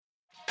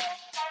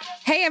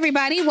Hey,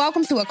 everybody.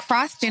 Welcome to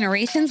Across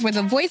Generations, where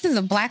the voices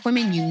of Black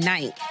women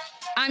unite.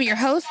 I'm your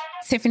host,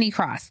 Tiffany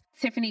Cross.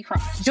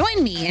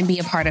 Join me and be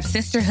a part of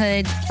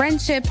sisterhood,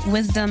 friendship,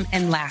 wisdom,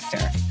 and laughter.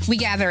 We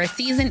gather a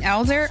seasoned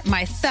elder,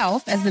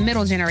 myself as the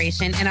middle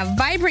generation, and a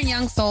vibrant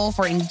young soul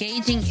for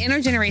engaging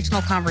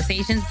intergenerational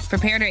conversations.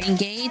 Prepare to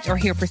engage or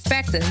hear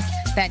perspectives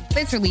that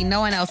literally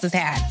no one else has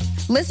had.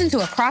 Listen to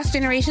Across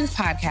Generations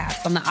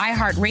podcast on the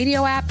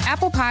iHeartRadio app,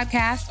 Apple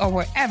Podcasts, or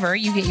wherever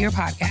you get your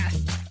podcasts.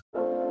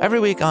 Every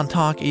week on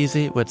Talk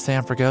Easy with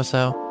Sam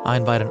Fragoso, I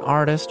invite an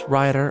artist,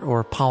 writer,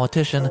 or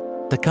politician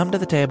to come to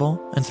the table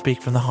and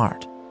speak from the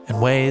heart in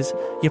ways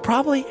you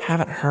probably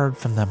haven't heard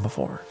from them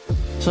before.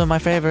 Some of my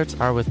favorites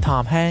are with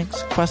Tom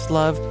Hanks,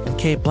 Questlove, and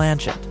Cate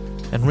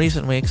Blanchett. In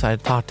recent weeks, I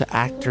talked to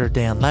actor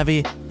Dan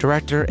Levy,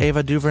 director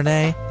Ava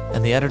DuVernay,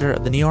 and the editor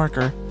of The New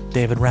Yorker,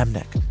 David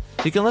Remnick.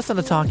 You can listen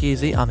to Talk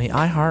Easy on the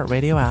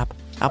iHeartRadio app,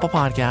 Apple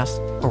Podcasts,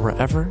 or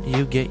wherever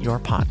you get your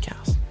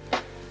podcasts.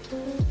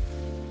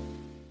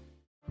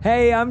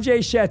 Hey, I'm Jay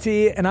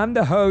Shetty, and I'm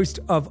the host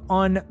of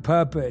On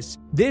Purpose.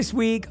 This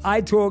week,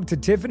 I talked to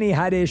Tiffany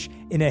Haddish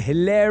in a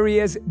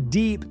hilarious,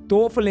 deep,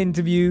 thoughtful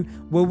interview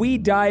where we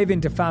dive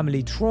into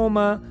family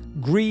trauma,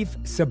 grief,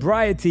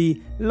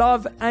 sobriety,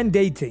 love, and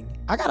dating.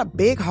 I got a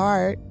big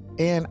heart,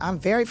 and I'm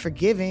very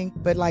forgiving,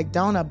 but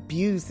don't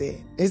abuse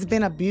it. It's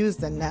been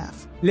abused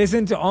enough.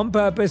 Listen to On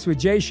Purpose with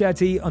Jay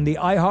Shetty on the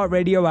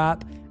iHeartRadio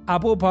app,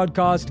 Apple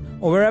Podcast,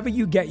 or wherever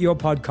you get your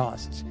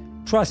podcasts.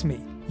 Trust me,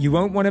 you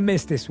won't want to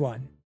miss this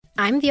one.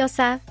 I'm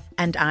Diosa.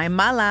 And I'm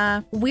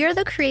Mala. We're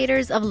the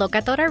creators of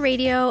Locatora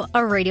Radio,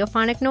 a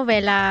radiophonic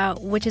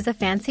novela, which is a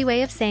fancy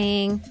way of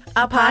saying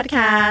a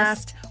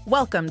podcast.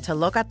 Welcome to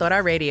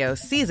Locatora Radio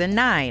Season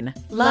 9.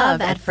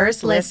 Love at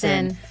First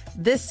Listen.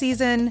 This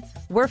season,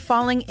 we're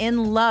falling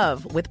in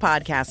love with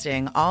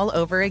podcasting all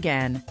over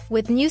again.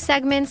 With new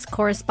segments,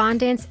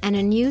 correspondence, and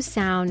a new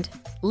sound.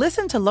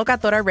 Listen to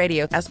Locatora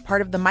Radio as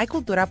part of the My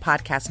Cultura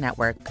Podcast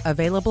Network,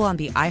 available on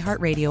the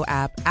iHeartRadio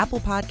app, Apple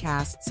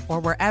Podcasts, or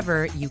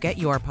wherever you get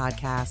your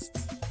podcasts.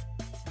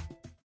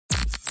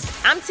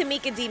 I'm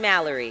Tamika D.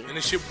 Mallory. And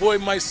it's your boy,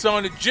 my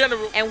son, the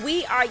General. And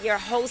we are your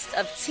hosts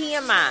of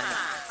TMI.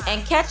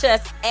 And catch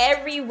us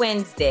every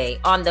Wednesday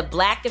on the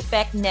Black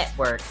Effect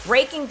Network,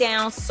 breaking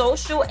down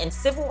social and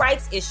civil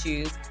rights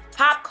issues,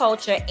 pop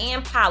culture,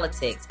 and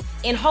politics,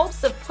 in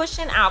hopes of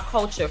pushing our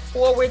culture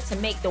forward to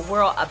make the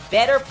world a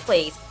better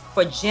place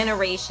for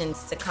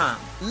generations to come.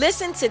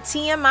 Listen to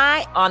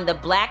TMI on the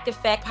Black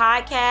Effect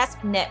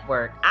Podcast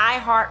Network,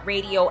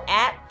 iHeartRadio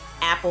app,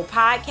 Apple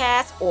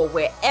Podcasts, or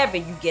wherever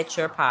you get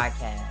your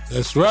podcasts.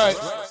 That's right.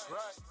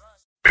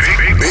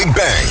 Big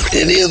Bang.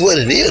 It is what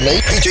it is,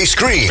 man. DJ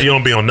Scream. You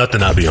don't be on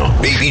nothing I be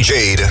on. Baby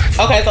Jade.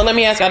 Okay, so let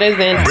me ask y'all this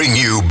then. Bring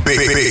you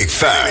big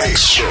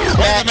facts.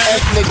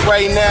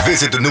 Right now.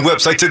 Visit the new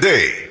website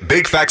today.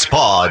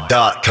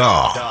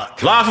 BigFactsPod.com.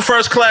 Live for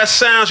First Class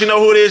Sounds. You know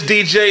who it is.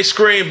 DJ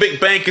Scream.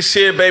 Big Bank is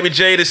here. Baby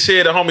Jade is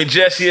here. The homie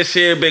Jesse is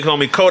here. Big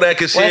homie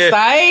Kodak is here.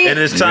 Westside. And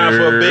it's time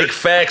for a Big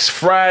Facts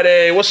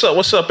Friday. What's up?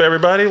 What's up,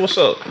 everybody? What's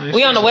up?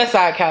 We on the West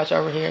Side couch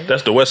over here.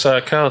 That's the West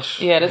Side couch?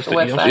 Yeah, that's the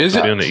West Side couch.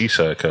 couch. Be on the East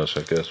Side couch,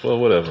 I guess. Well,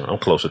 whatever. I'm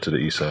closer to the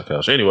East Side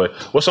couch. Anyway,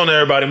 what's on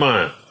everybody's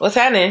mind? What's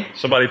happening?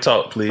 Somebody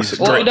talk, please.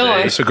 What we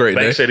doing? It's a great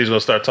day. Bank said he's going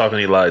to start talking.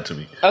 He lied to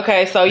me.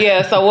 Okay, so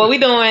what we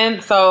doing?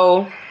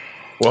 So...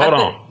 Well, hold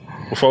on.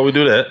 Before we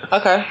do that,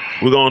 okay,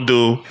 we're going to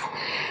do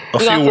a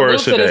few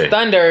words today. To this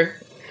thunder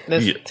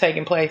that's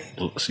taking place.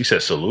 You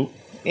said salute?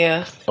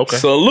 Yeah. Okay.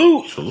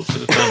 Salute to the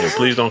thunder.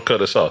 Please don't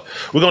cut us off.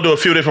 We're going to do a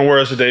few different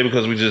words today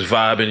because we just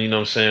vibing, you know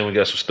what I'm saying? We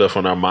got some stuff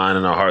on our mind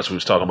and our hearts we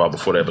was talking about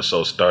before the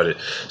episode started.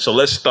 So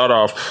let's start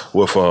off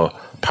with a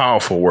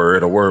powerful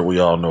word, a word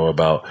we all know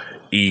about,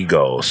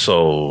 ego.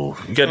 So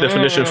you got a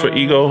definition for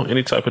ego?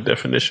 Any type of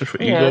definition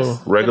for ego?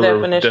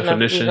 Regular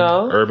definition,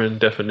 urban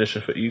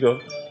definition for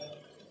ego?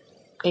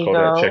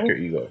 Ego. Check your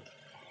ego.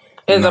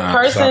 Is a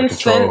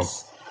person's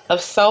sense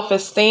of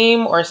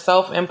self-esteem or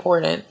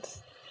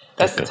self-importance.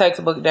 That's the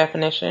textbook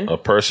definition. A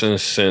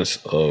person's sense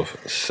of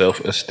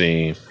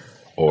self-esteem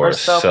or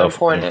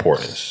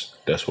self-importance.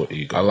 That's what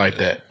ego is. I like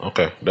that.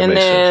 Okay. That and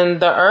makes then sense.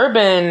 The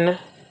urban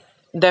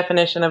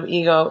definition of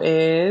ego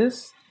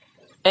is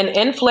an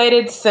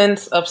inflated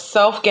sense of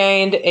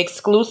self-gained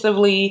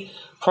exclusively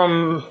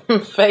from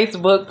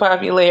Facebook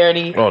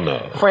popularity,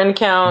 friend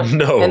count,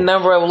 and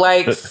number of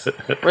likes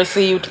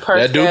received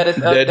per status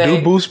update. That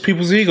do boost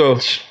people's ego.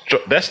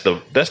 That's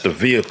the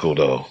vehicle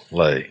though.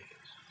 Like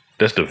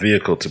that's the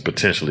vehicle to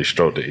potentially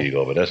stroke the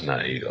ego, but that's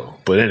not ego.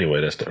 But anyway,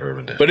 that's the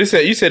urban definition.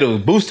 But you said it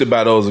was boosted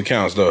by those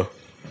accounts though.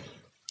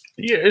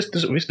 Yeah, it's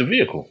the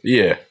vehicle.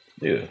 Yeah.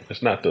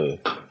 It's not the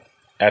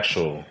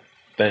actual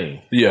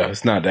thing. Yeah,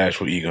 it's not the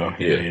actual ego.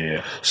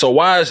 Yeah. So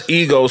why is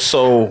ego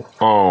so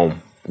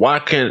Why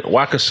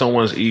can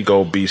someone's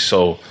ego be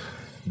so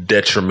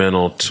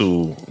detrimental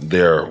to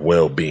their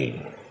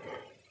well-being?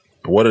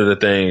 What are the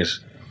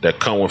things that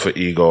come with an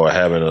ego or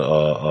having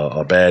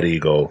a bad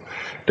ego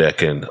that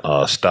can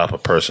stop a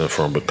person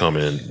from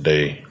becoming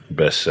their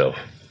best self?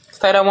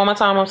 Say that one more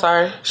time. I'm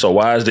sorry. So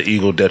why is the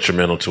ego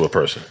detrimental to a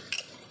person?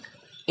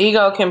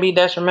 Ego can be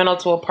detrimental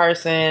to a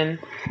person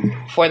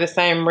for the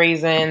same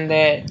reason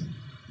that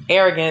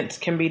arrogance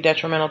can be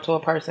detrimental to a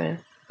person.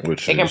 It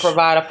can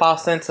provide a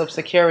false sense of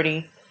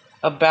security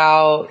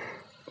about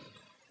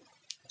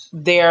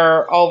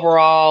their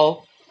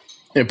overall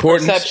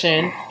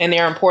perception and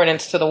their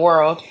importance to the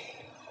world.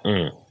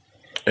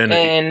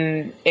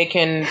 And it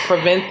can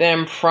prevent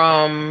them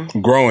from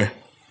growing.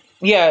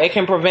 Yeah, it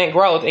can prevent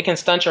growth. It can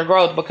stunt your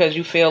growth because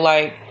you feel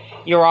like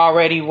you're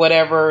already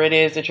whatever it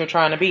is that you're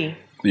trying to be.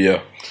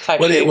 Yeah.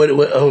 What?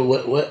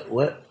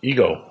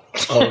 Ego.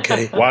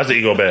 Okay. Why is the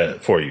ego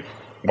bad for you?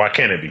 Why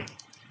can't it be?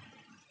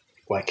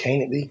 Why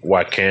can't it be?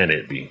 Why can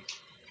it be?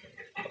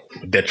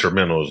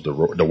 Detrimental is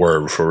the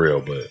word for real,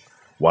 but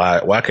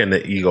why can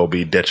the ego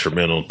be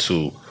detrimental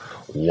to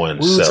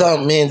oneself? We were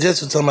talking, man.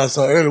 Jess was talking about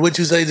something earlier. What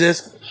you say,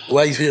 Jess?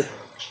 Why you feel?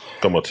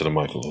 Come up to the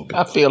mic a little bit.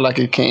 I feel like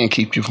it can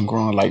keep you from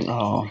growing, like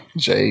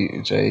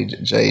Jay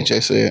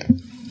said.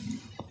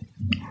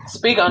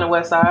 Speak on the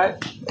West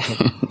Side.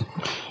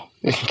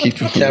 It can keep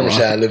you from camera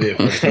shy a little bit.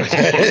 Just like,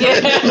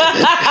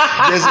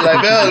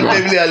 man,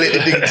 maybe I let the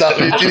nigga talk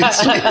me through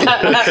this shit.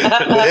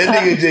 That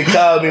nigga just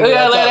called me. We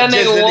gotta let that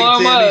nigga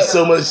warm tell up. me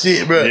so much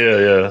shit, bro.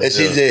 Yeah. That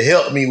shit just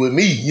helped me with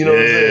me. You know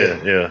what I'm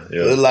saying? Yeah.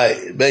 But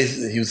like,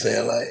 basically, he was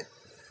saying like,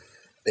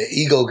 the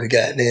ego could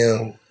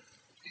goddamn.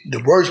 The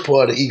worst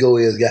part of the ego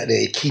is goddamn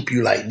it keep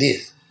you like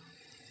this.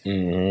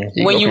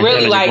 Mm-hmm. When you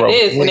really like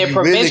this, and it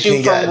prevents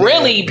you from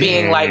really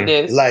being like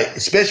this. Like,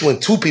 especially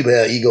when two people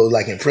have egos,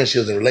 like in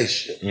friendships and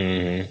relationships.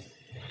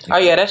 Oh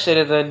yeah, that shit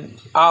is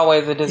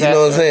always a disaster. You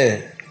know what I'm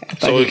saying?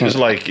 So it's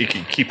like it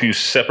can keep you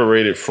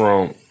separated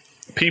from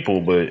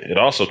people, but it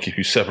also keep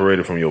you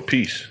separated from your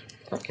peace,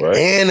 right?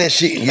 And that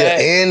shit,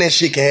 and that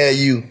shit can have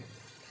you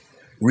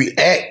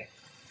react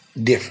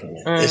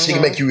differently. That shit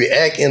can make you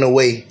react in a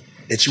way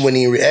that you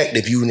wouldn't even react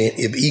if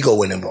ego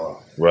wasn't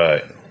involved.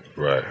 Right.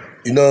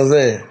 You know what I'm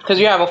saying? Because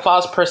you have a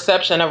false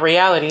perception of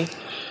reality.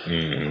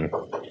 Yeah.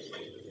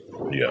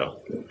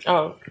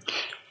 Oh.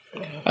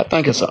 I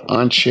think it's an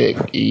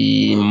unchecked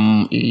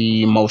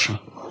emotion.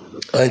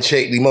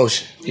 Unchecked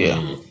emotion.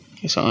 Yeah.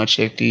 It's an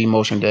unchecked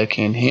emotion that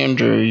can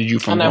hinder you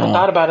from I never growing.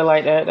 thought about it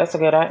like that. That's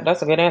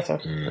a good answer.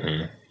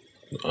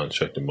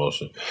 Unchecked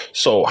emotion.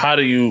 So how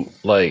do you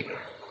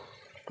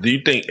do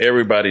you think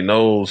everybody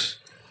knows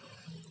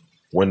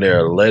when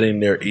they're letting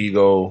their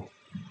ego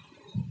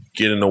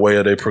get in the way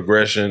of their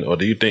progression, or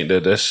do you think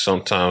that that's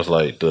sometimes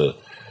like the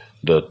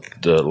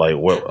like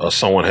what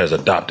someone has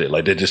adopted,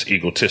 like they're just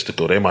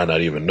egotistical, they might not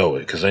even know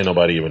it because ain't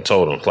nobody even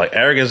told them. Like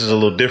arrogance is a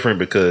little different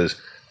because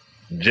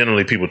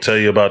generally people tell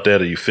you about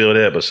that or you feel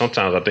that, but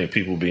sometimes I think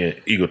people being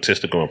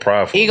egotistical and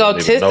prideful.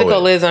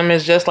 Egotisticalism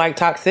is just like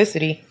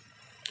toxicity.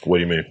 What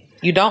do you mean?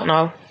 You don't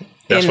know.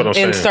 That's what I'm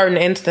saying. In certain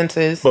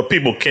instances. But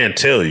people can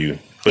tell you.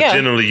 But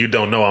generally, you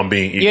don't know I'm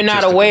being egotistical. You're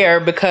not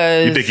aware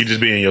because you think you're just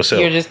being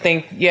yourself. You just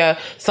think,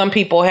 some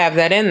people have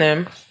that in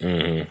them.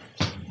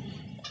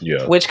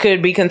 Yeah. Which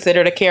could be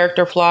considered a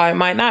character flaw. It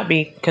might not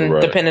be,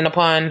 depending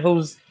upon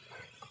who's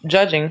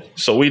judging.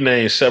 So we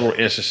named several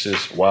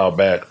instances a while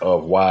back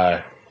of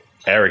why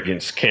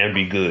arrogance can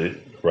be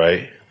good,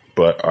 right?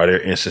 But are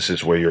there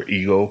instances where your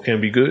ego can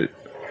be good?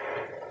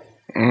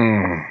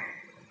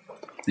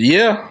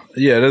 Yeah,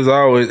 there's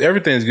always,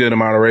 everything's good in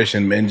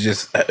moderation, and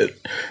just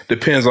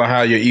depends on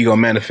how your ego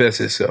manifests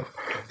itself.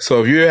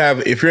 So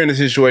if you're in a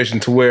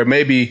situation to where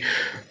maybe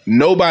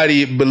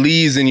nobody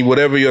believes in you,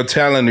 whatever your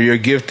talent or your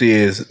gift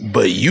is,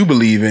 but you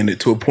believe in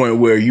it to a point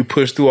where you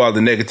push through all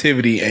the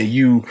negativity and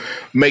you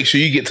make sure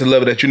you get to the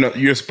level that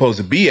you're supposed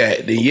to be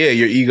at, then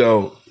your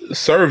ego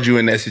served you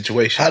in that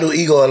situation. How do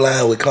ego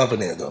align with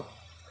confidence though?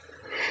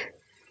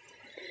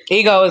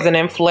 Ego is an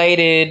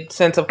inflated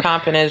sense of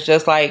confidence,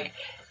 just like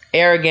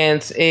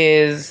arrogance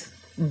is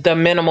the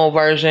minimal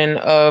version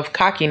of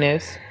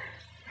cockiness.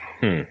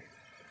 They're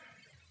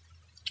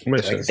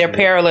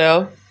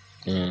parallel.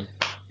 You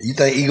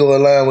think ego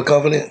align with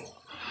confidence?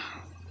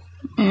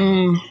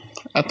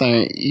 I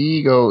think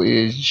ego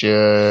is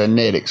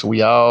genetics.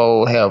 We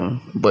all have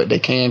them, but they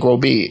can grow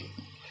big.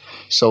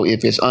 So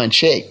if it's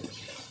unchecked.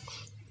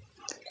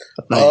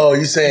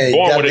 You saying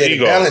you gotta be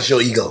able to balance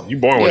your ego. You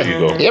born with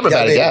ego.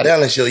 Everybody got it.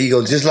 Balance your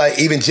ego, just like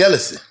even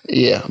jealousy.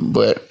 Yeah,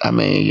 but I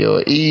mean,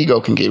 your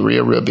ego can get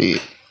real big,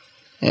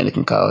 and it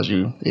can cause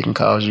you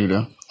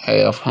to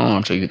have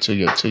harm to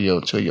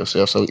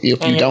yourself. So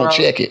if you don't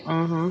check it,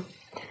 then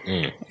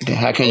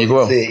how can you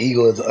grow?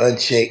 Ego is an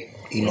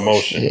unchecked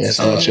emotion. Yeah, it's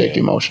an unchecked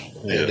emotion.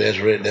 Yeah, that's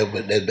right.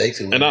 That's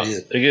basically what it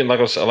is. Again,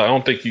 like I said, I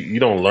don't think you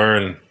don't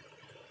learn.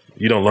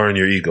 You don't learn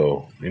your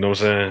ego. You know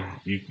what I'm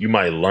saying? You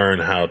might learn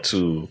how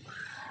to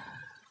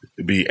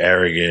be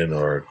arrogant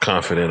or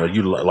confident, or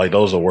like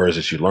those are words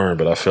that you learn.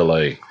 But I feel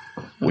like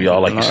we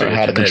all, like you said,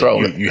 how to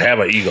control it. You have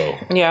an ego.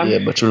 Yeah,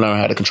 but you learn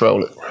how to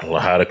control it. Well,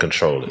 how to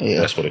control it.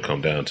 Yeah. That's what it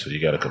comes down to. You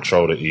got to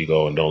control the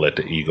ego and don't let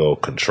the ego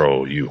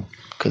control you,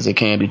 because it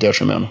can be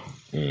detrimental.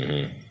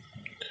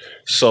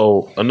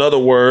 So another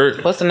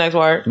word. What's the next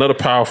word? Another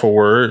powerful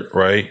word,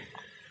 right?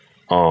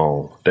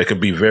 That could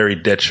be very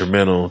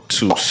detrimental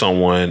to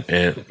someone,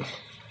 and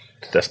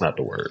That's not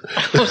the word.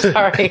 I'm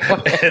sorry.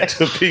 And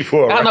to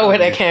people I don't know where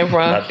that came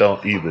from. I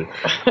don't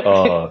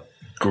either.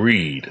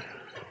 Greed.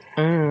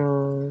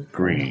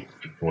 Greed.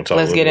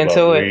 Let's get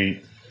into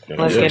it.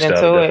 Let's get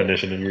into it.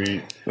 Definition of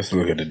greed. Let's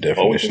look at the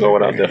definition. Oh, we can go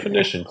with our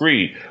definition.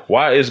 Greed.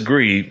 Why is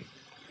greed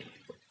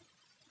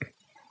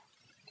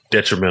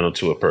detrimental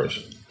to a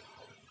person?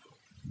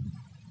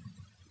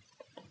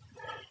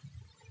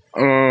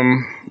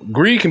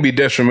 Greed can be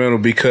detrimental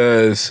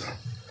because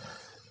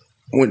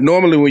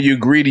normally when you're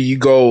greedy, you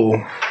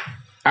go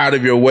out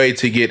of your way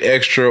to get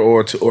extra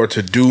or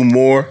to do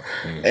more,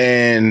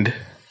 and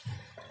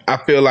I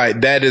feel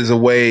like that is a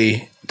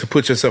way to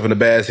put yourself in a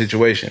bad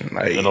situation.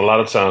 Like, and a lot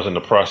of times in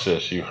the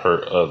process, you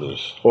hurt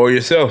others or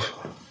yourself.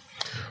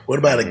 What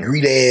about a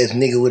greedy ass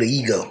nigga with an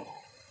ego?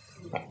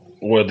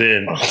 Well,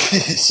 then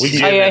we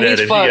get that. If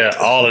you got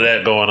all of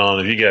that going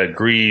on, if you got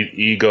greed,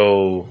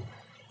 ego,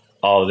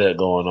 all of that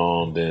going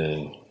on,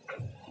 then.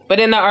 But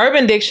in the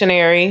Urban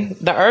Dictionary,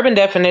 the urban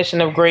definition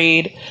of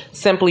greed,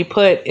 simply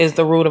put, is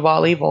the root of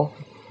all evil.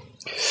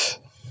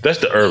 That's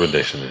the Urban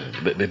Dictionary.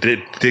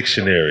 The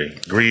dictionary.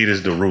 Greed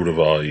is the root of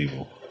all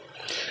evil.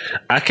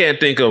 I can't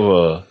think of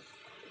a...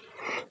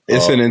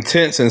 It's an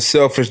intense and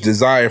selfish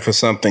desire for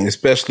something,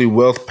 especially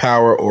wealth,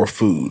 power, or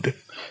food.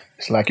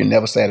 It's like you're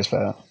never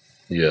satisfied.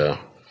 Yeah.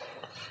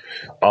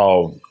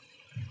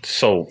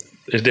 So,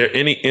 is there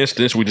any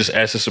instance, we just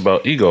asked this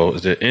about ego,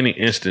 is there any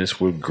instance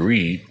where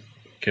greed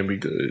can be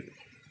good?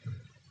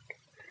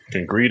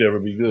 Can greed ever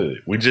be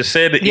good? We just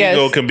said the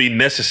ego can be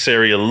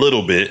necessary a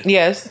little bit.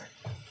 Yes.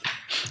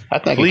 I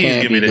think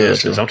Please give me the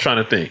instance. I'm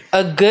trying to think.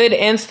 A good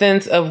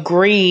instance of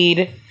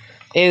greed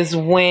is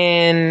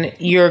when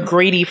you're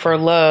greedy for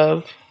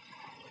love.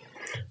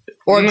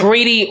 Or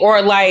greedy,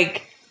 or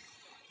like,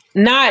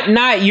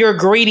 not you're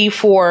greedy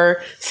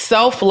for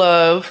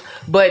self-love,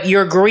 but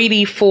you're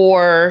greedy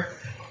for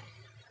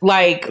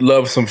like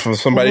love from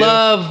somebody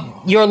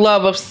else. Your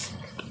love of,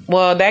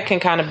 well, that can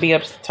kind of be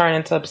turn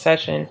into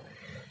obsession.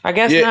 I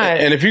guess not.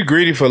 And if you're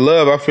greedy for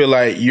love, I feel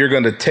like you're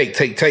going to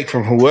take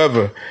from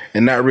whoever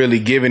and not really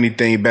give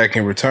anything back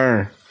in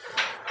return.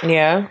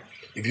 Yeah.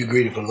 If you're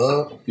greedy for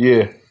love?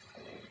 Yeah.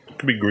 You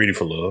could be greedy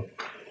for love.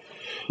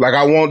 Like,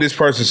 I want this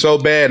person so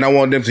bad and I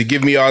want them to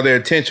give me all their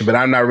attention, but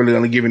I'm not really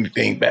going to give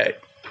anything back.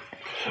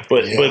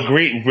 But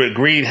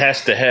greed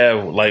has to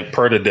have, like,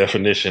 per the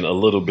definition, a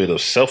little bit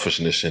of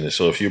selfishness in it.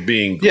 So if you're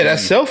being greedy,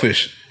 that's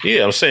selfish.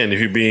 Yeah, I'm saying if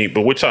you're being,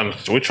 but we're trying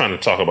to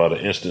talk about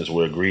an instance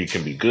where greed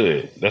can be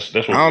good. That's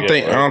what I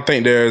don't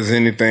think there's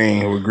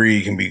anything where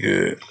greed can be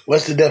good.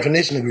 What's the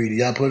definition of greed?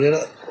 Y'all put it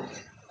up.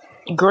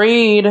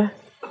 Greed.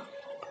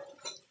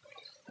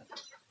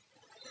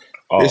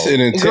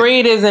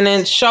 Greed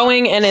is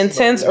showing an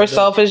intense or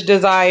selfish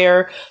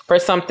desire for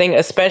something,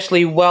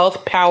 especially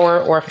wealth,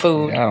 power, or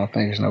food. Yeah, I don't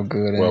think it's no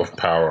good. Wealth,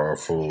 power, or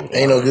food.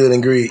 Ain't no good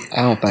in greed.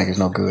 I don't think it's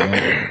no good.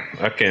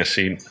 I can't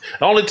see.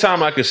 The only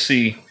time I could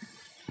see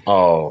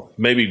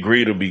maybe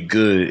greed will be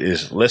good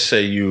is, let's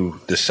say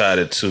you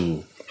decided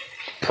to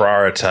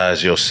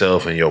prioritize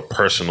yourself and your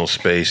personal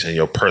space and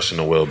your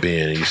personal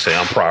well-being, and you say,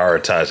 I'm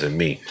prioritizing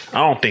me. I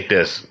don't think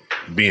that's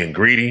being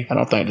greedy. I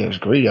don't think that's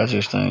greedy. I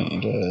just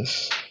think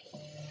that's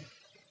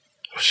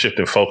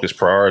shifting focus,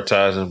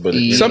 prioritizing. But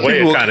some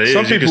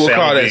people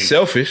call that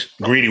selfish.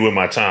 Greedy with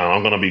my time.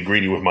 I'm going to be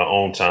greedy with my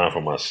own time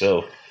for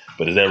myself.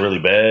 But is that really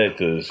bad?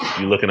 Because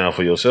you're looking out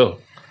for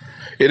yourself.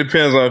 It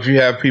depends on if you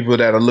have people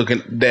that are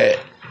looking that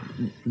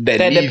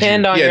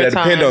depend on your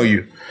time. Depend on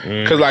you.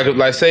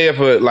 Because say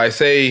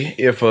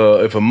if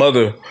a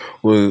mother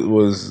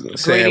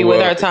was saying, greedy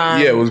with her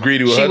time, was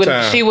greedy with her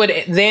time, she would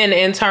then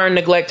in turn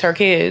neglect her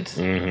kids.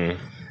 Mm-hmm.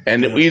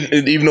 And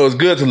even though it's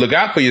good to look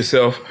out for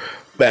yourself,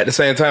 but at the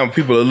same time,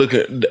 people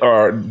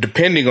are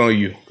depending on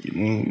you.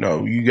 You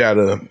know, you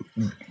gotta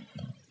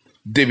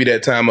divvy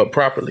that time up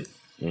properly.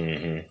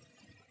 Mm-hmm.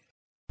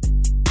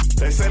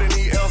 They say they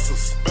need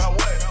answers. About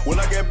what? When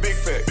I get big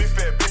fat.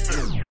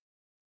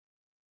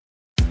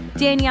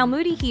 Danielle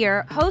Moody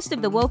here, host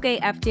of the Woke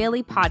AF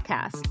Daily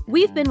podcast.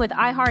 We've been with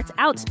iHeart's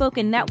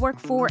Outspoken Network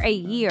for a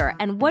year,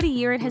 and what a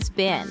year it has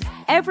been.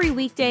 Every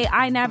weekday,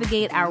 I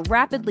navigate our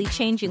rapidly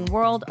changing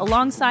world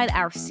alongside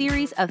our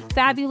series of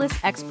fabulous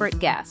expert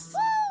guests.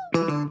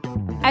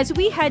 As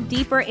we head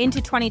deeper into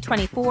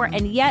 2024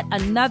 and yet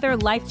another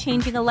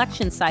life-changing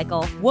election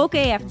cycle, Woke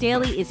AF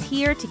Daily is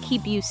here to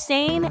keep you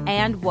sane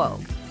and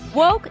woke.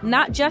 Woke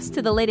not just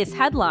to the latest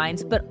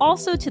headlines, but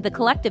also to the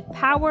collective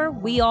power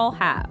we all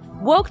have.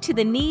 Woke to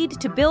the need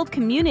to build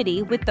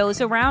community with those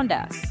around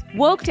us.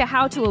 Woke to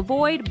how to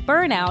avoid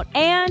burnout,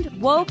 and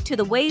woke to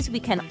the ways we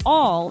can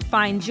all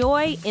find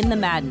joy in the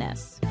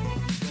madness.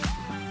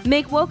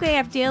 Make Woke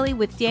AF Daily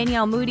with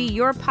Danielle Moody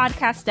your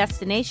podcast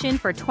destination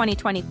for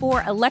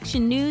 2024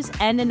 election news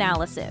and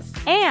analysis.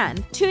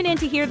 And tune in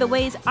to hear the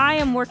ways I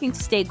am working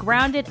to stay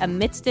grounded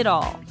amidst it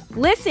all.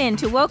 Listen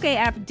to Woke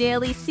AF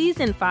Daily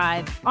Season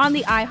 5 on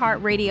the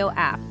iHeartRadio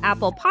app,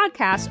 Apple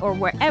Podcasts, or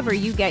wherever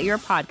you get your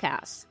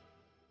podcasts.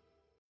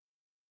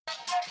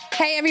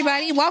 Hey,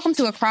 everybody. Welcome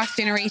to Across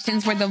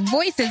Generations, where the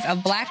voices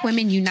of Black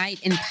women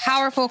unite in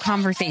powerful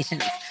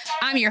conversations.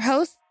 I'm your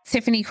host,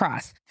 Tiffany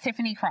Cross.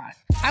 Tiffany Cross.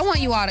 I want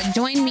you all to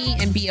join me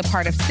and be a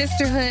part of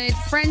sisterhood,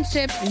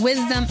 friendship,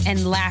 wisdom,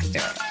 and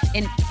laughter.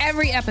 In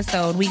every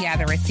episode, we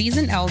gather a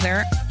seasoned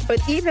elder. But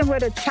even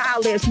with a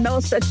child, there's no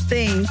such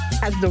thing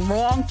as the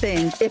wrong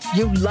thing if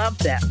you love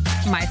them.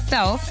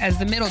 Myself, as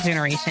the middle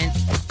generation.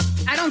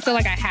 I don't feel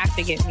like I have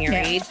to get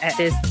married at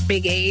this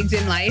big age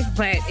in life,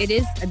 but it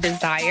is a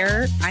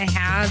desire I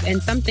have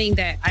and something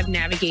that I've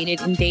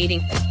navigated in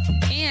dating.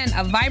 And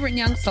a vibrant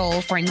young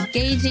soul for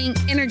engaging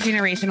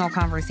intergenerational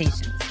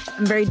conversations.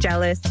 I'm very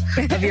jealous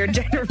of your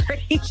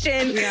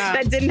generation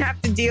that didn't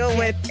have to deal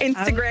with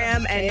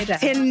Instagram and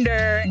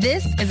Tinder.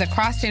 This is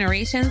Across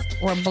Generations,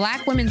 where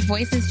Black women's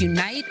voices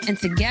unite, and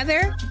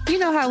together, you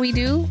know how we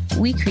do,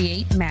 we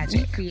create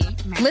magic.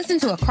 Listen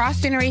to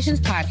Across Generations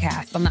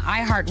podcast on the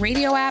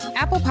iHeartRadio app,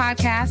 Apple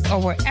Podcasts,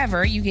 or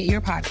wherever you get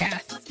your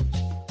podcasts.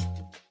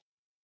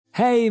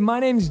 Hey, my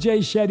name's Jay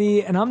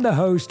Shetty, and I'm the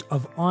host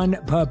of On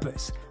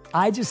Purpose.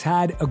 I just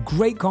had a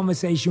great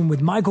conversation with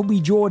Michael B.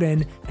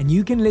 Jordan, and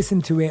you can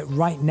listen to it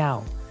right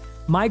now.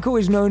 Michael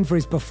is known for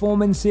his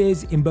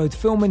performances in both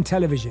film and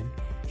television.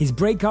 His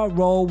breakout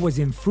role was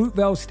in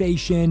Fruitvale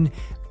Station,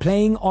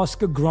 playing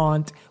Oscar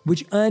Grant,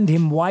 which earned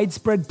him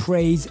widespread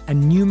praise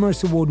and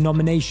numerous award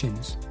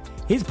nominations.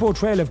 His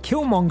portrayal of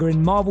Killmonger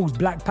in Marvel's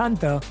Black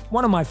Panther,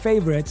 one of my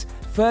favorites,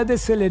 further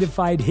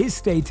solidified his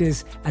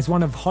status as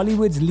one of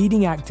Hollywood's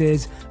leading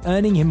actors,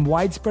 earning him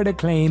widespread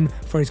acclaim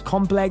for his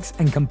complex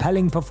and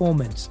compelling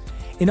performance.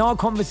 In our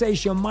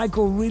conversation,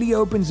 Michael really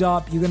opens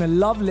up. You're going to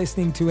love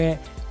listening to it,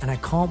 and I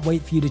can't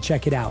wait for you to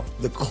check it out.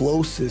 The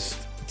closest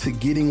to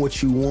getting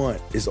what you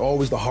want is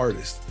always the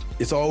hardest.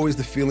 It's always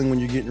the feeling when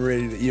you're getting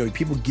ready to,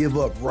 people give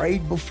up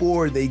right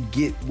before they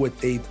get what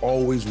they've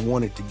always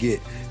wanted to get.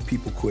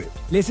 People quit.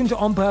 Listen to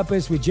On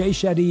Purpose with Jay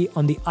Shetty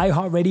on the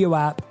iHeartRadio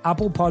app,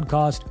 Apple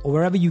Podcast, or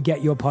wherever you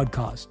get your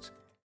podcasts.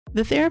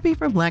 The Therapy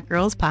for Black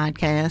Girls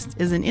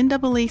podcast is an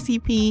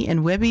NAACP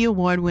and Webby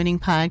Award-winning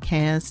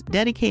podcast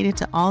dedicated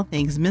to all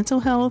things mental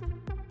health,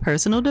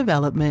 personal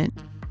development,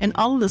 and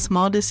all of the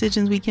small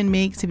decisions we can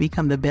make to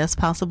become the best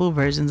possible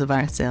versions of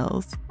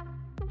ourselves.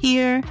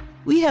 Here,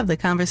 we have the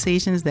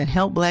conversations that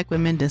help Black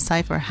women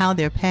decipher how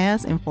their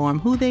past inform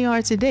who they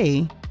are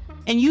today,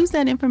 and use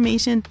that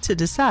information to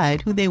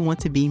decide who they want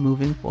to be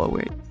moving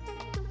forward.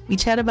 We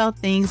chat about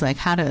things like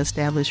how to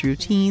establish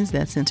routines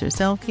that center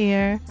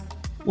self-care,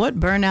 what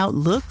burnout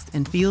looks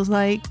and feels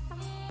like,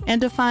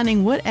 and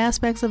defining what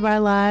aspects of our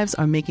lives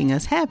are making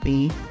us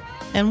happy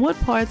and what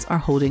parts are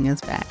holding us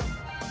back.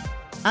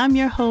 I'm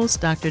your host,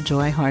 Dr.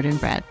 Joy Harden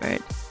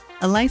Bradford,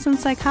 a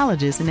licensed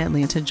psychologist in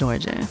Atlanta,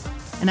 Georgia,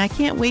 and I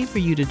can't wait for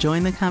you to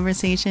join the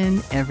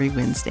conversation every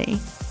Wednesday.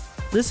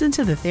 Listen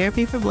to the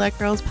Therapy for Black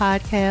Girls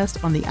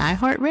podcast on the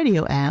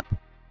iHeartRadio app,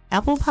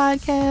 Apple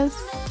Podcasts,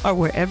 or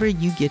wherever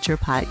you get your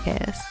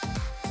podcasts.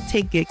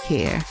 Take good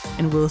care,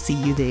 and we'll see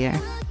you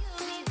there.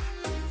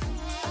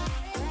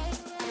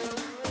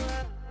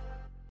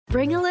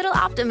 Bring a little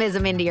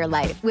optimism into your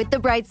life with The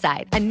Bright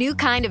Side, a new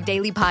kind of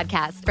daily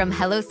podcast from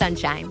Hello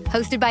Sunshine,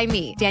 hosted by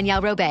me,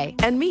 Danielle Robay.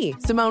 And me,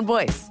 Simone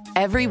Boyce.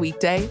 Every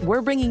weekday,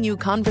 we're bringing you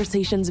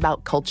conversations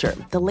about culture,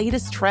 the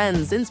latest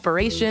trends,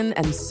 inspiration,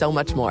 and so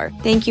much more.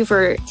 Thank you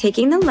for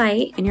taking the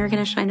light, and you're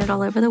going to shine it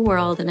all over the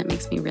world, and it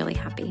makes me really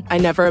happy. I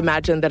never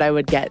imagined that I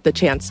would get the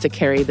chance to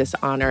carry this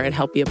honor and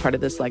help be a part of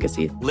this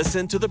legacy.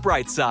 Listen to The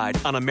Bright Side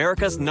on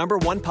America's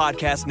 #1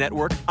 podcast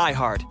network,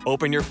 iHeart.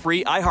 Open your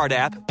free iHeart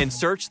app and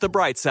search The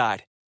Bright Side.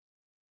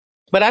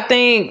 But I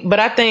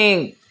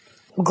think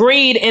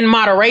greed in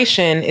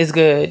moderation is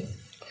good.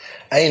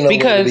 I ain't know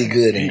what to be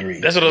good in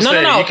greed. That's what I'm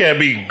saying. You can't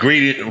be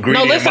greedy in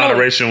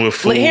moderation with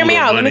food. Hear me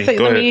out. Money.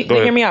 Let me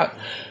hear me out.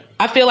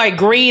 I feel like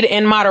greed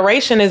in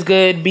moderation is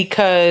good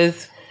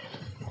because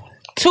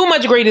too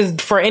much greed is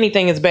for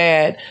anything is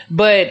bad.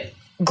 But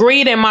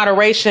greed in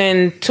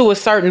moderation to a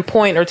certain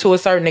point or to a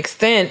certain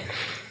extent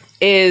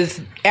is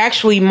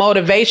actually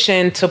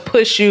motivation to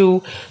push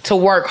you to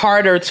work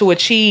harder to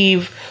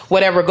achieve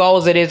whatever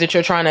goals it is that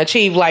you're trying to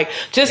achieve. Like,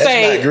 just that's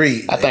say, not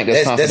greed. I think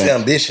that's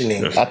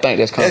ambitioning. I think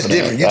that's confidence. That's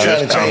different. You're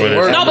trying to change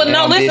words. No, but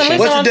no, listen.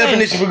 What's the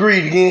definition for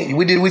greed again?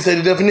 We say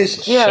the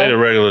definition. Yeah. Say the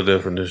regular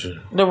definition.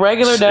 The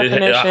regular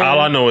definition. All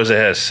I know is it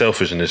has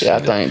selfishness. Yeah, I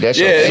think that's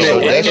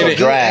your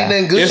drive.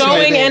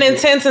 Showing an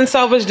intense and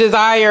selfish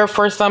desire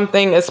for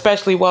something,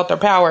 especially wealth or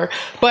power.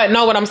 But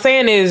no, what I'm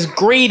saying is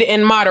greed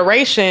in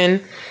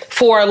moderation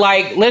for,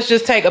 like, let's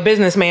just take a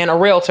businessman, a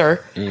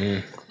realtor.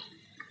 Mm-hmm.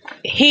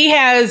 He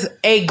has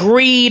a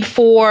greed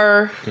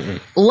for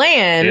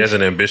land. He has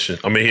an ambition.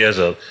 I mean, he has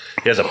a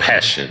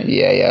passion.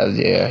 Yeah,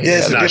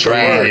 it's a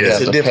different word.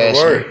 It's a different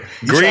word.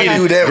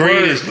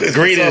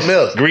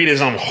 Greed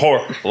is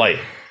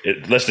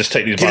let's just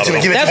take these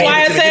bottles.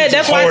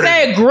 That's why I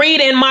said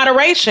greed in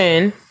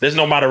moderation. There's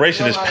no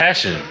moderation. It's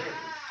passion.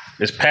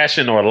 It's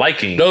passion or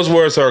liking. Those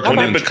words are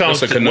when it comes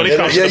to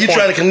you're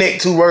trying to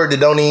connect two words that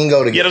don't even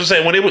go together. Yeah, I'm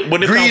saying when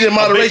it greed and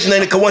moderation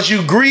ain't, because once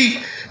you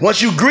greedy,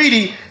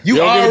 you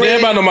don't already give a damn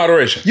about no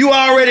moderation. You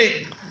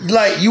already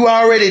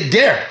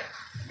there.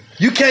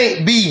 You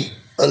can't be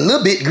a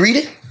little bit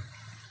greedy.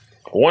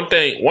 One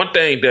thing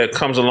that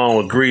comes along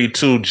with greed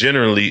too,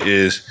 generally,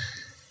 is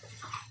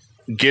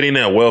getting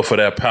that wealth or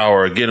that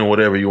power, or getting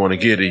whatever you want to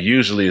get. It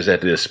usually is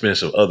at the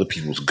expense of other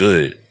people's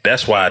good.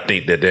 That's why I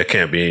think that there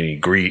can't be any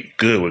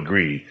good with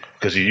greed,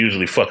 because you're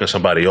usually fucking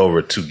somebody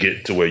over to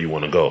get to where you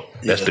want to go.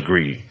 That's the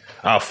greed.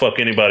 I'll fuck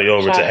anybody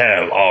over to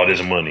have all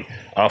this money.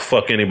 I'll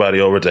fuck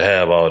anybody over to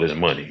have all this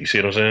money. You see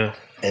what I'm saying?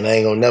 And I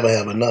ain't gonna never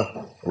have enough.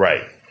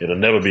 Right. It'll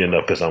never be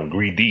enough because I'm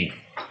greedy.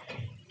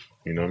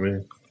 You know what I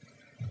mean?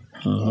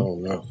 I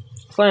don't know.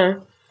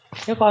 Slim,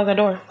 you close that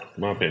door.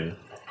 My opinion.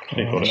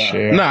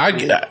 No,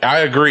 I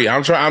agree.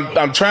 I'm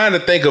trying to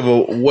think of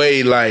a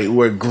way like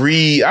where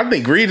greed. I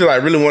think greed is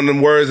like really one of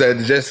them words that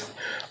is just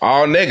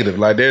all negative.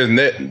 Like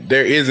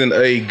there isn't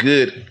a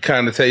good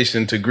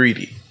connotation to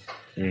greedy.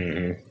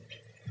 Mm-hmm.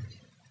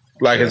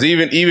 Like, cause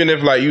even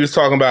if like you was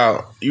talking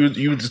about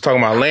you were just talking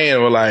about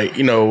land, or like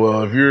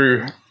if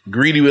you're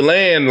greedy with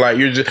land, like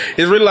it's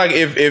really like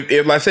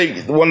if like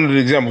say one of the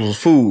examples was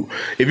food.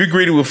 If you're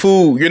greedy with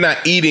food, you're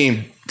not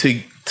eating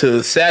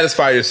to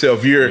satisfy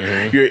yourself. You're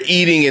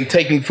eating and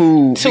taking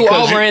food to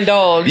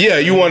overindulge. Yeah,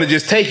 you want to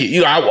just take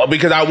it.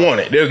 Because I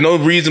want it. There's no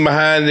reason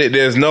behind it.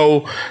 There's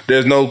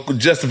no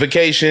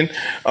justification.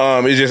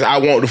 It's just I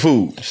want the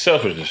food.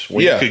 Selfishness.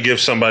 When you could give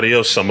somebody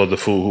else some of the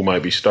food who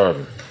might be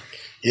starving.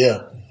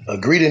 Yeah. A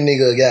greedy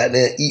nigga got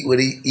there, eat what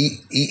he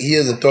eat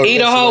his and throw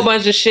eat a whole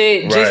bunch of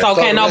shit just so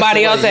can't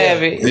nobody else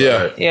have it.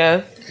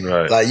 Yeah.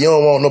 Right. Like you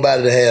don't want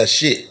nobody to have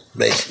shit.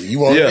 Basically, you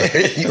want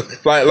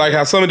like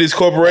how some of these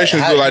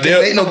corporations do. Like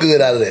there ain't no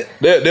good out of that.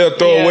 They'll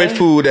throw away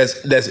food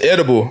that's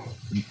edible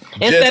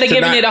instead of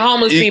giving it to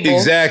homeless people.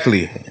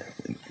 Exactly.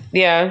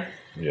 Yeah.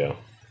 Yeah.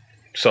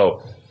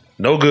 So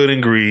no good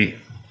in greed.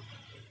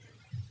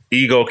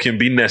 Ego can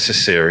be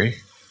necessary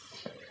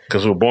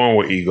because we're born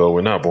with ego.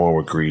 We're not born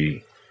with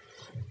greed.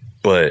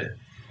 But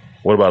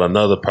what about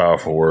another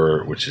powerful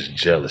word, which is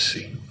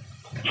jealousy?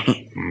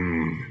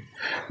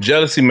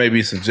 Jealousy may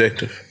be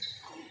subjective.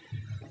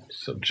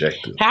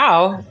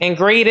 How? And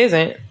greed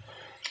isn't.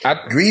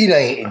 Greed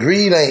ain't.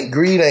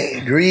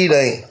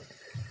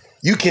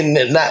 You can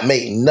not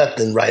make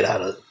nothing right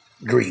out of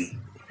greed.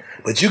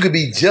 But you could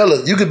be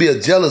jealous. You could be a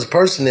jealous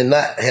person and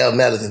not have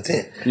malice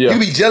intent. Yeah. You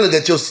could be jealous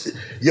that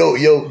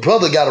your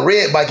brother got a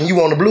red bike and you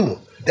want a blue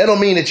one. That don't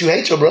mean that you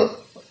hate your brother.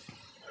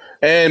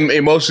 And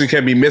emotion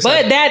can be missing.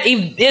 But that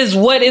is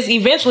what it's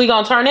eventually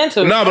going to turn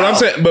into. No, but I'm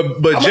saying, but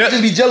I might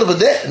just be jealous of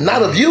that,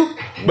 not of you.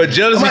 But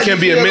jealousy can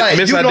be a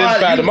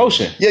misidentified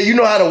emotion. Yeah, you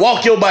know how to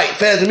walk your bike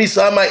faster than me,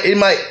 so it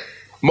might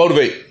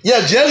motivate.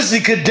 Yeah, jealousy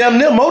could damn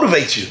near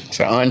motivate you.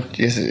 So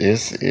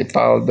it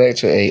falls back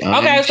to a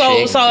okay.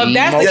 So if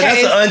that's the case,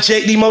 that's an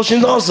unchecked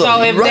emotion also.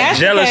 So if that's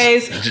the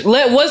case,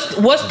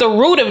 what's the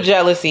root of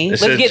jealousy?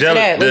 Let's get to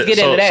that. Let's get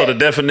into that. So the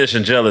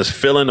definition: jealous,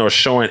 feeling or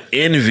showing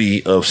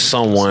envy of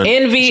someone.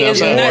 Envy is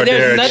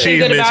there's nothing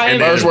good about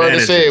envy. The first word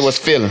it said was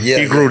feeling. Yeah.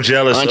 He grew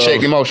jealous.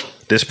 Unchecked emotion.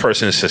 This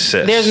person's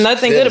success. There's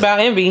nothing good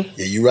about envy.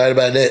 Yeah, you right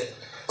about that.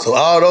 So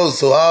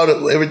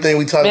everything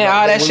we talk about.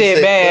 All that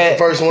shit bad.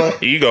 What's the first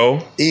one?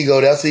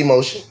 Ego, that's the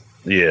emotion.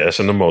 Yeah, it's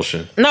an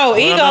emotion. No,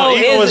 ego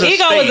is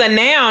a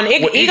noun.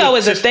 Ego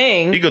is a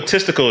thing.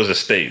 Egotistical is a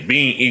state.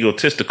 Being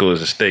egotistical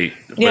is a state.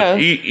 Yeah.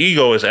 But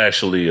ego is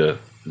actually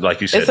like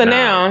you said, it's a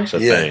noun. It's a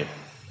thing.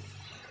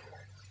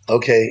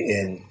 Okay,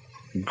 and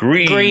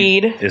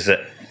greed is an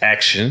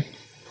action,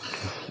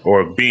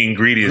 or being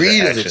greedy is an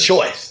action. Greed is a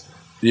choice.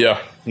 Yeah.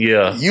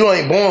 Yeah. You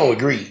ain't born with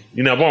greed.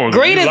 You're not born with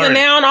greed. Greed is a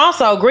noun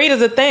also. Greed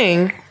is a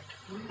thing.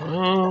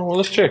 Well,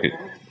 let's check it.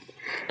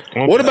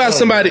 What about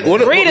somebody?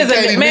 Greed is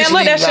a man.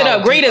 Look that shit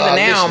up. Greed is a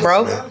noun,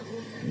 bro.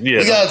 Yeah.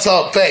 We gotta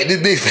talk fact.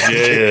 This big fact.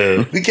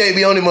 Yeah. We can't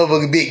be on the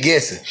motherfucking big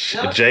guessing.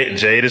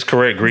 Jade is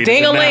correct. Greed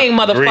Ding-a-ling, is a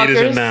noun. motherfuckers. Greed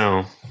is a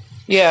noun.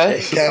 Yeah.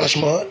 Kind of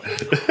smart.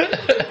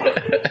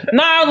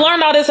 No, I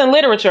learned all this in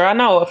literature. I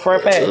know it for a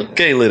fact.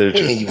 Okay,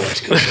 literature. You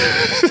watch good.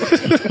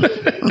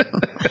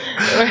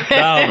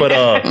 No,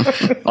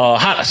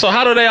 but so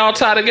how do they all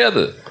tie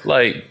together?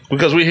 Like,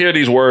 because we hear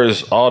these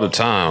words all the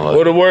time. Like,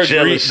 what the word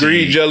jealousy,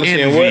 greed,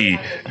 jealousy, envy, and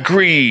what?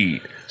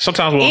 Greed.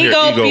 Sometimes we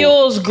don't hear ego.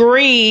 Fuels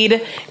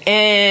greed,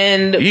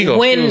 and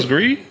fuels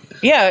greed.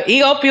 Yeah,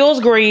 ego fuels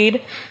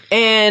greed,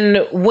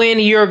 and when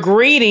you're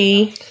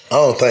greedy, I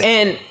don't think.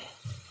 And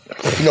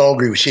you don't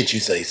agree with shit you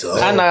say, so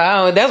I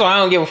know. That's why I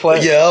don't give a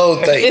fuck. Yeah, I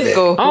don't think it's that.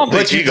 cool. I don't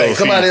think ego.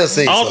 Somebody else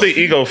say. I don't think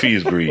ego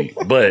feeds greed,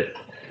 but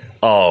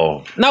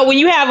no, when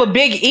you have a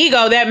big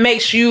ego, that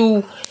makes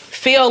you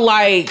feel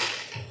like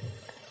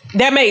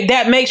that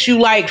makes you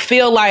like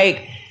feel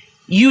like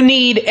you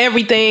need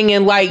everything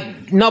and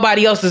like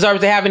nobody else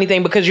deserves to have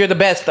anything because you're the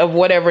best of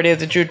whatever it is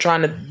that you're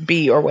trying to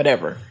be or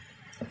whatever.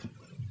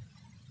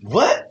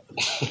 What?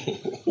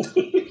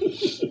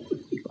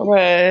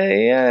 Well,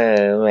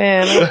 yeah,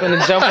 man, I'm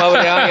gonna jump over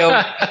there on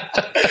your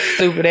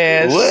stupid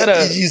ass. What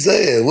did you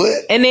say?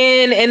 What? And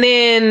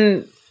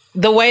then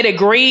the way that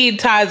greed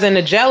ties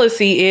into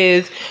jealousy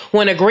is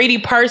when a greedy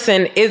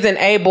person isn't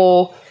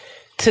able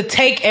to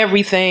take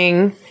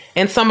everything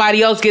and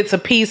somebody else gets a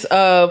piece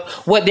of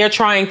what they're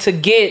trying to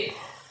get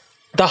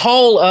the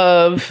whole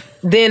of,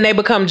 then they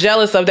become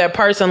jealous of that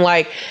person.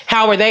 Like,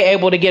 how are they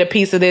able to get a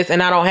piece of this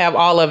and I don't have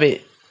all of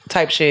it?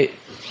 Type shit.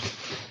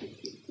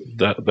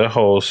 That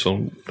holds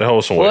some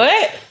weight.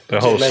 What?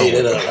 That holds some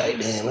weight.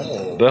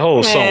 That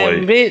holds some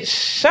weight. Bitch,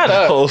 shut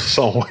That up. holds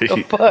some weight.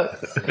 The fuck?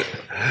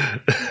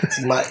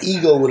 See, my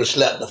ego would have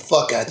slapped the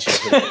fuck out you,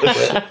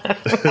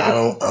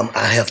 but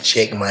I have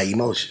checked my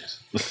emotions.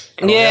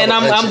 Yeah, and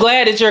I'm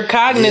glad that you're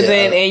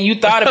cognizant and you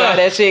thought about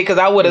that shit because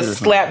I would have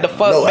slapped the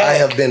fuck No, back. I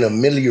have been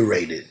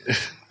ameliorated.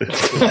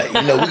 Like,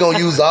 we're gonna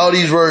use all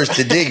these words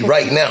today,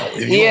 right now.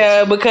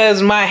 Yeah,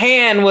 because my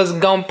hand was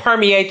gonna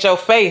permeate your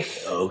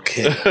face.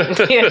 Okay.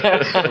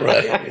 Yeah.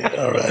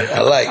 All right. I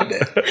like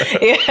that.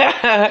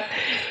 Yeah.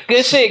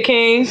 Good shit,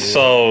 King.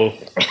 So.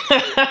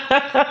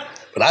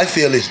 But I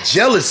feel it's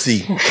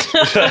jealousy.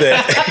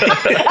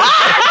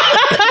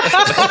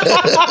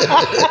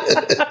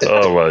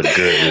 Oh my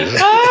goodness.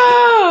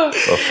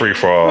 A free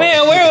for all.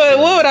 Man,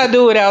 what would I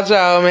do without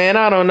y'all, man?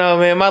 I don't know,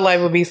 man. My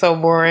life would be so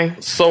boring.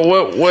 So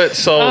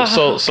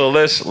so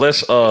let's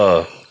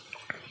I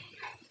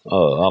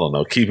don't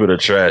know, keep it or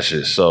trash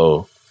it.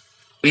 So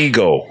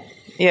ego.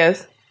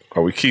 Yes.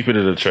 Are we keeping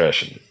it or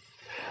trashing it?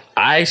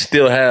 I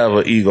still have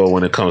an ego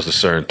when it comes to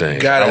certain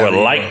things. Gotta I would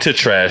have like to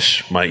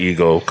trash my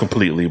ego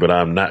completely, but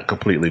I'm not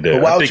completely there.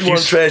 But why would you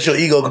want to trash your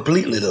ego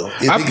completely though?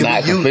 I'm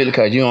not completely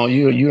because you don't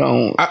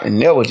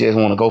never just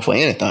want to go for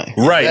anything.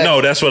 Right?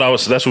 No, that's what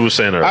we were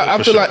saying earlier.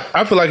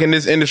 I feel like in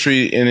this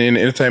industry, in the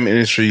entertainment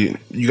industry,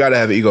 you got to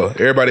have an ego.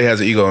 Everybody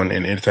has an ego in the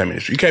entertainment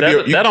industry. You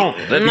can't be. The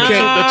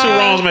two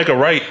wrongs make a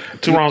right.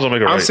 Two wrongs don't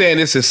make a right. I'm saying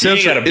it's essential.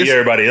 You got to be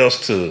everybody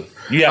else to.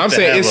 I'm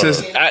saying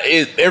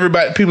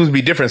everybody. People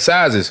be different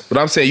sizes, but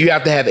I'm saying you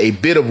have to have a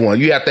bit of one.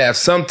 You have to have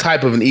some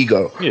type of an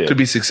ego to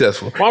be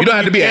successful. Well, you don't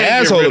have to be an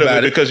asshole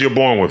about it because you're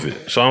born with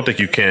it. So I don't think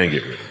you can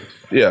get rid of it.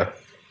 Yeah,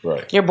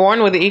 right. You're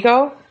born with the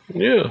ego?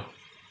 Yeah.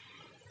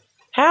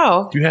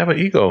 How? You have an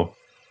ego.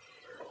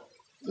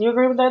 You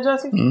agree with that,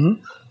 Jesse?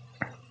 Mm-hmm.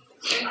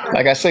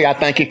 Like I say, I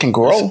think it can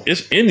grow.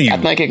 It's in you. I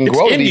think it can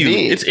grow to be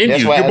big. It's in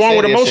you. You're born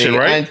with emotion,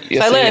 right? Say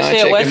less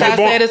shit. Westside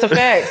said it's a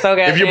fact. So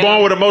if you're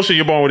born with emotion,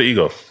 you're born with an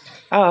ego.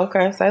 Oh,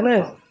 okay. Say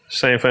less.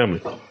 Same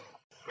family.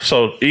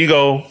 So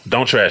ego,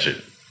 don't trash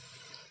it.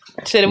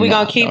 Shit, if we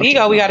gonna keep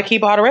ego, we gotta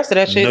keep all the rest of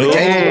that shit. You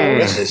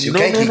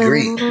can't keep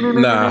greed.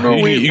 Nah,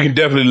 you can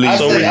definitely leave.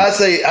 I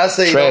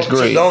say Trash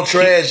greed. don't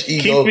trash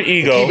ego. Keep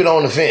ego. Keep it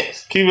on the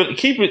fence.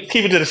 Keep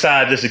it to the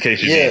side just in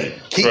case you need it.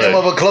 Keep them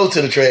up close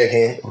to the trash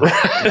can.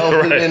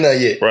 Don't put it in there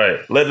yet. Right.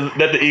 Let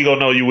the ego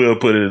know you will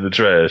put it in the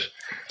trash.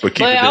 But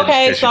keep it there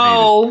okay, in case you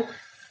need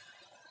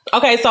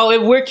it. so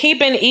if we're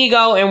keeping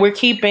ego and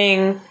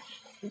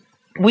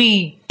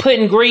we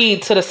putting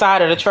greed to the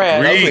side of the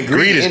trash.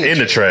 Greed is in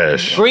the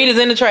trash. Greed is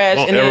in the trash.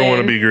 Don't ever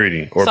want to be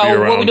greedy or so be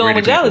around what we doing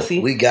with greedy jealousy?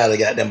 people. We gotta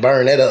goddamn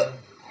burn that up.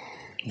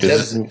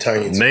 Jealousy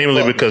turn you to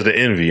Namely because the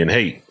envy and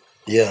hate.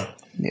 Yeah.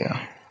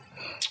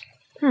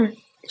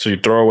 So you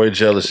throw away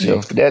jealousy.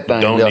 Yeah, that thing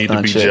Don't left need to be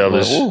unchecked,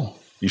 jealous. but, ooh.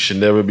 You should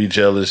never be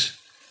jealous.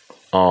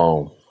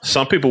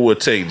 Some people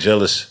would take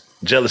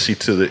jealousy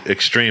to the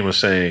extreme of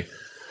saying,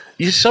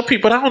 some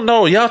people, I don't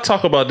know, y'all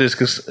talk about this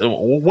because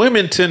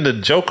women tend to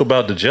joke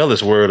about the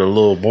jealous word a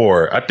little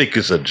more. I think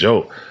it's a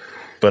joke,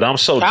 but I'm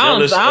so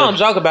jealous. I don't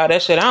joke about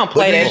that shit. I don't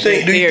play that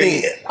shit. Do you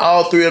think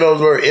all three of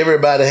those words,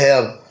 everybody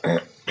have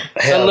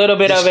a little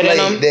bit of it in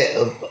them?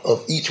 That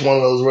of each one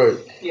of those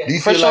words. Yeah. Do you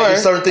feel like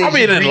it's certain things? I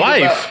mean, in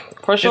life,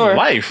 for sure. In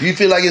life, do you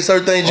feel like it's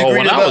certain things you greedy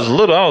when about? I was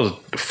little, I was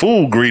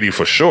food greedy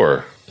for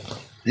sure.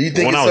 Do you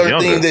think when it's I was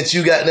certain younger. things that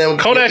you got them?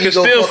 Kodak is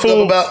still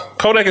food.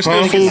 Kodak is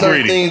still food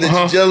certain greedy. things that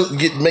you jealous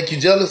make you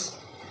jealous.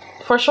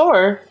 For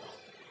sure.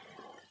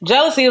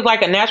 Jealousy is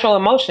like a natural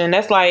emotion.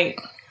 That's like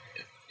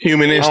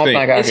human instinct.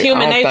 It's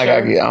human nature. I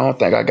don't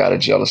think I got a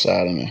jealous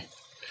side of me.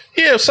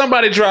 Yeah, if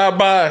somebody drive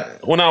by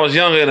when I was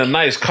younger in a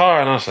nice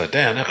car and I was like,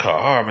 damn, that car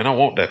hard, man, I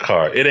want that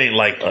car. It ain't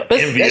like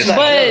envious.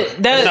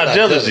 That's not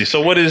jealousy.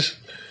 So what is...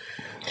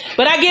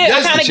 But I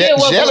kind of get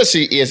what...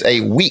 Jealousy is a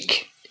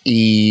weak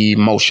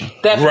emotion.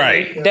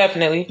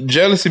 Definitely.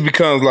 Jealousy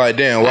becomes like,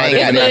 damn, why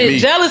that not me?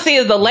 Jealousy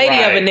is the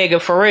lady of a nigga,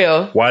 for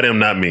real. Why them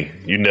not me?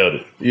 You nailed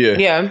it.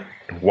 Yeah.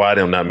 Why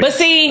them not me? But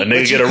see... a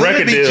nigga get a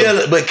record deal.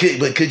 Jealous, but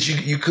could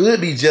you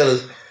could be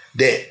jealous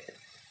that,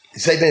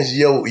 say for instance,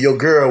 your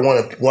girl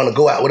want to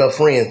go out with her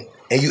friends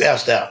and you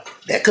asked out.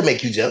 That could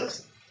make you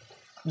jealous.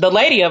 The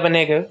lady of a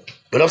nigga.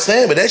 But I'm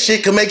saying, that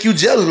shit could make you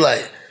jealous,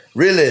 like,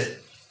 really,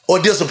 or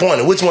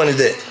disappointed. Which one is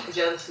that?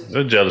 Jealousy.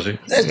 That's jealousy.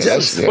 That's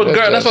jealousy. But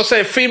girl, that's what I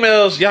say.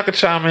 Females, y'all can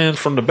chime in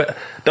from the back.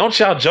 Don't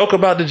y'all joke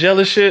about the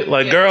jealous shit?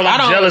 Like, girl,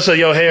 I'm jealous of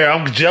your hair.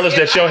 I'm jealous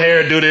that your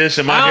hair do this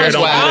and my hair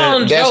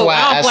don't do that. That's why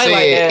I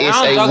said it's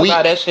a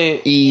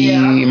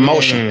weak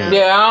emotion.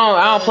 Yeah,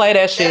 I don't play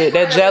that shit.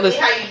 That jealous,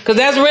 because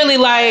that's really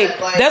like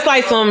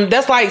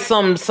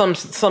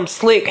some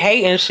slick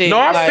hating shit. No,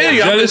 I feel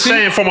you. I'm just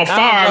saying from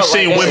afar, I've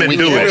seen women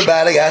do it.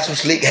 Everybody got some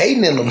slick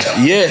hating in them.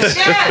 Yes.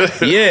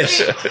 Yes.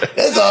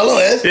 That's all I'm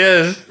asking.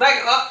 Yes. Like,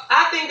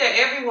 I think that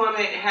every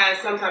woman has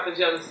some type of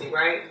jealousy,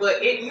 right?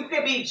 But you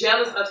could be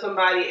jealous of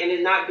somebody and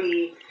it not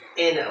be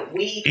in a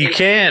week. You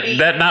can't.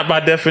 That not by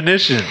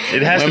definition.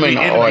 It has Women to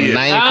be are envious. 90%.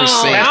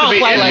 I don't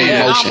play like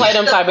that. I don't play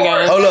them type of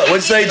games. Hold up, what'd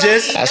you say,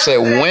 Jess? I said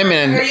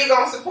women. Are you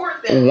gonna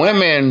support them?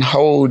 Women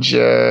hold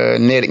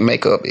genetic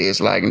makeup is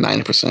like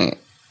 90%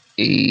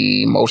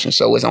 emotion,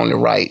 so it's only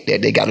right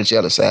that they got a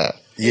jealous side.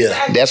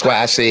 Yeah, that's why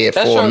I said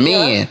That's for true,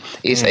 men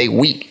it's a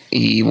weak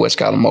what's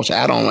called emotion.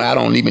 I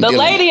don't even. The deal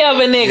lady of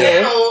a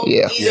nigga.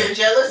 Yeah. Either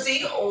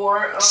jealousy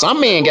or Some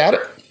men got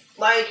it.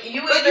 like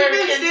you. But you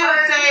can still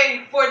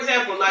say, for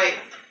example, like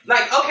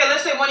okay,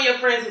 let's say one of your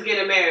friends is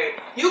getting married.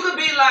 You could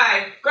be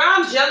like, "Girl,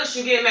 I'm jealous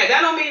you getting married."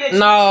 That don't mean that.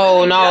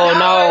 No. You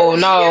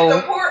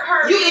can support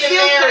her. You can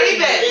still say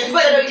that,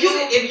 but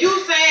if you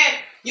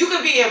saying. You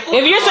could be in. If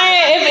you're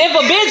saying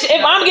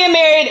if I'm getting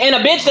married and a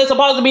bitch that's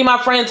supposed to be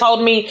my friend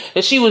told me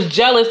that she was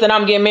jealous that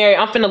I'm getting married,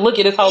 I'm finna look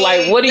at this whole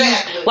like, what do you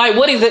like?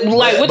 What is it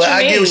like? What but you I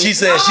mean? get what she's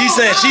saying. She's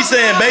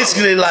saying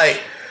basically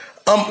like.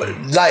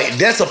 Like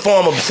that's a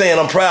form of saying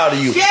I'm proud of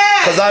you.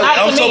 Because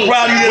I'm so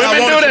proud of you that I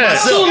want it for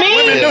myself.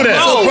 Women do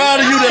that. I'm so proud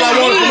of you that I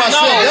want it for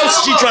myself. That's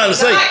what she's trying to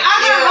say. Like, I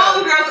got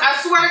homegirls. I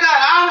swear to God,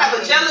 I don't have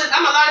a jealous.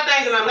 I'm a lot of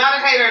things, and I'm not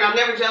a hater, and I'm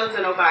never jealous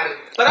of nobody.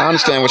 But I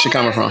understand where she's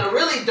coming from.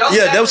 Really dope.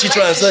 Yeah, that's what she's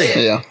trying to say.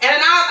 Yeah. And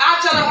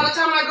I tell her all the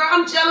time, like, girl,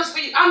 I'm jealous for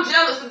you. I'm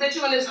jealous that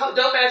you in this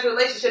dope ass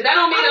relationship. That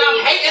don't mean that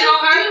I'm hating on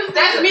her.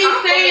 That's me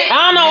saying.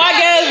 I don't know.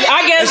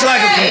 I guess it's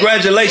like a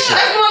congratulations.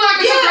 That's more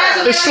like a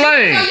congratulations. It's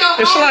slang.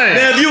 It's slang.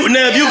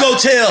 Now if you go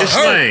tell It's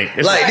her slang.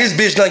 It's like this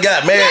bitch done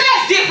got married,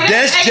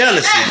 that's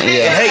jealousy.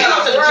 Yeah. Hate.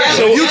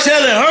 So you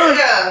telling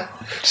her.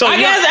 So I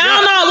guess I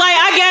don't know. Like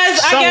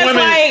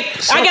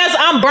I guess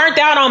I'm burnt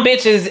out on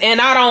bitches, and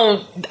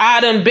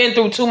I done been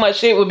through too much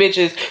shit with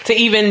bitches to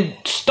even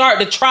start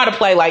to try to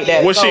play like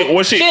that. What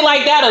she shit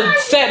like that'll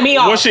set me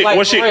off.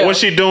 What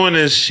she doing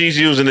is she's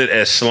using it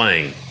as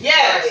slang.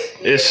 Yes.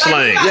 It's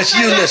slang. Yeah, she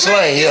using that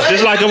slang. Yeah.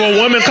 Just like if a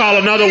woman call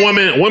another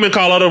woman, women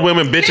call other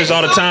women bitches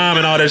all the time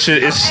and all that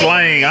shit. It's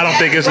slang. I don't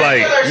think it's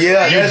like you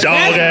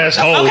dog ass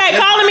hoe. Okay,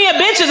 calling me a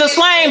bitch is a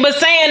slang, but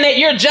saying that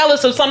you're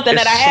jealous of something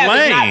that I have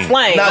is not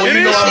slang. Now you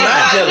know I'm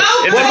not jealous.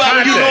 What about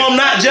when you know I'm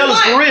not jealous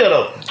for real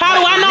though? How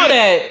do I know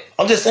that?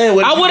 I'm just saying.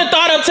 I would have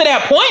thought up to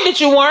that point that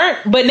you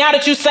weren't, but now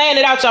that you saying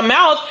it out your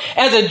mouth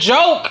as a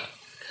joke.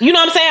 You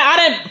know what I'm saying? I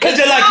didn't. It's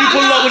just like you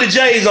pulling up with the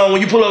J's on.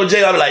 When you pull up with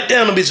J's, I be like,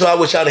 damn, them bitch, I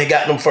wish I'd have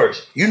got them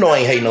first. You know I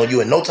ain't hating on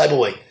you in no type of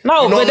way.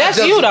 No, but that's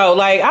you though.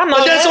 Like I know.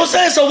 But that's what I'm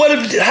saying. So what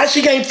if how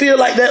she can't feel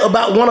like that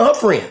about one of her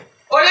friends?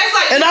 Or that's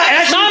like. And I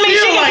actually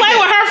she can play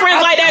with her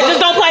friends like that.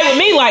 Just don't play with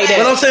me like that.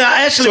 But I'm saying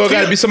I actually. So it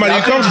got to be somebody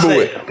you're comfortable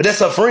with. But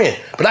that's her friend.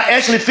 But I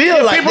actually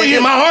feel like that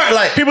in my heart,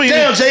 like,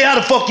 damn, Jay, how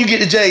the fuck you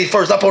get the J's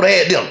first? I supposed to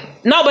have them.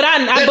 No, but I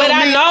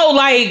know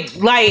like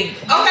okay,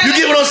 you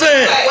get what I'm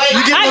saying?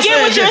 I get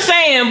what you're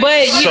saying, but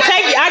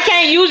I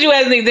can't use you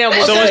as an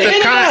example. So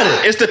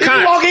it's the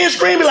you walk in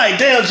screaming like,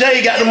 damn,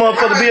 Jay got the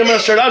motherfucking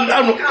BMS shirt.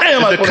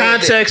 The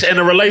context and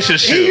the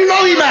relationship. You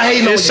know he not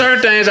hating on you. There's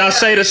certain things I'll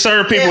say to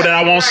certain people that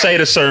I won't say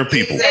to certain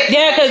people.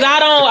 Yeah, because I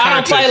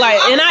don't play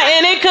like,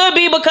 and it could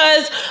be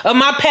because of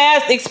my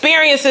past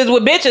experiences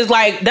with bitches.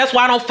 Like that's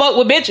why I don't fuck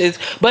with bitches.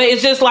 But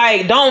it's just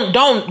like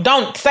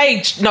don't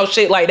say no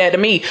shit like that to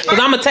me because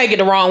I'm gonna take it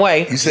the wrong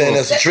way. You saying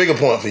that's a trigger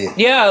point for you?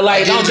 Yeah,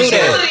 like don't do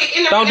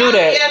that. Don't do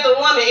that. As a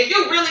woman, if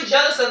you're really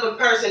jealous of a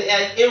person,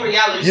 in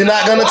reality, you're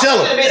not gonna tell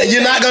them.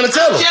 You're not gonna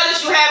tell them.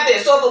 Jealous, you have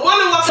this. So if a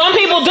woman walks, some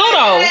people do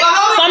though.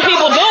 Some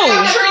people do.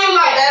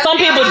 Some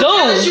people do.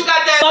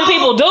 Some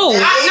people do.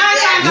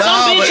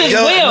 Some bitches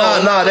will.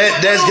 No,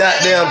 that's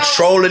goddamn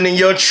trolling in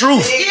your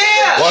truth.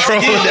 Yeah. That's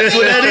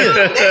what that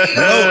is.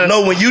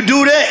 No, when you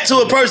do that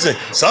to a person,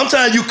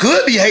 sometimes you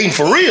could be hating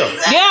for real.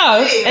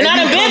 Yeah, and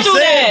I done been through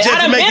that.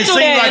 I done been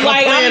through that.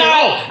 Like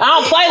I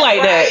don't play like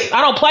that.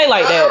 I don't play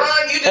like that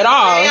at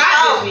all.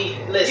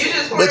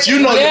 But you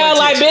know, yeah,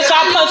 like bitch,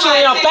 I'll punch you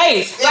in your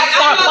face.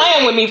 Stop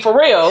playing with me for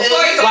real.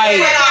 Like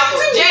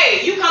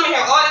Jay, you come in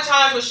here all the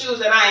time with shoes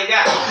that I ain't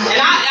got, and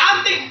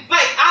I think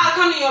like I'll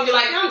come to you and be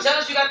like, I'm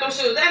jealous you got them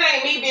shoes. That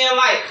ain't me being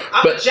like,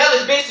 I'm a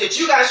jealous bitch that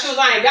you got shoes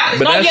I ain't got.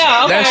 But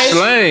that's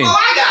slang. Oh,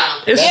 I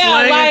got them. It's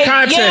slang and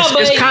context.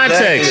 It's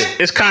context.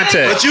 It's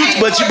context.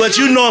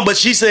 But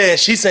she's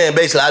saying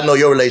basically, I know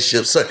your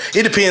relationship. So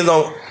it depends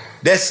on.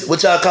 That's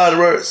what y'all call the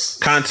words.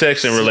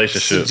 Context and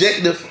relationship.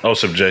 Subjective. Oh,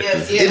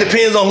 subjective. It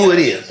depends on who it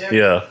is.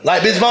 Yeah.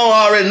 Like bitch, Vaughn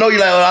already know you.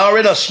 Like I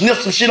already done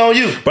sniffed some shit on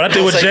you. But I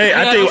think with Jay,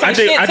 I think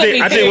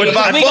if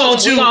I fuck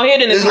with you,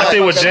 I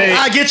think with Jay,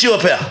 I get you a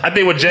pair. I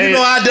think with Jay, you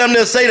know I damn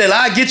near say that.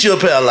 I get you a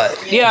pair. Like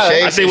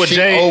yeah. I think with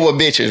Jay over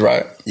bitches,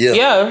 right? Yeah.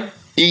 Yeah.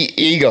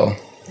 Ego.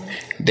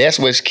 That's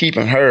what's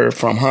keeping her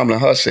from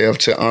humbling herself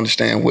to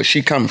understand where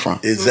she coming from.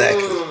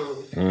 Exactly.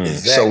 Exactly.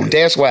 So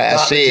that's why I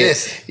said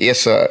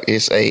it's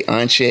a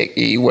unchecked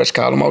what's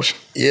called emotion.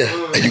 Yeah.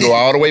 You go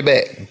all the way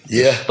back.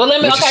 Yeah. But let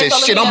me said,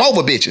 shit, I'm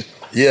over bitches.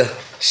 Yeah.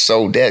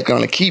 So that's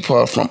gonna keep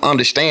her from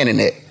understanding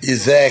that.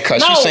 Exactly.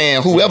 Cause she's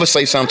saying whoever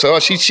say something to her,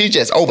 she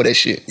just over that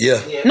shit.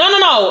 Yeah.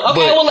 No. Okay,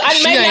 but well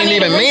she ain't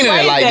even meaning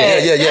it like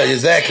that. Yeah,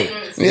 exactly.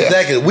 Yeah.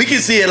 Exactly. We can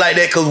see it like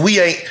that because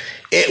we ain't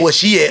at where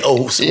she at,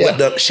 or what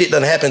the shit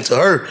done happened to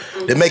her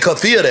that make her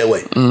feel that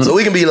way. So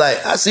we can be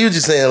like, I see what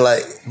you're saying,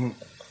 like,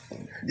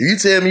 if you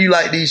tell me you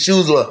like these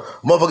shoes, or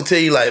motherfucker tell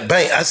you like,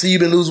 bang, I see you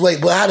been lose weight,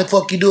 but how the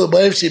fuck you do it?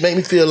 But that shit make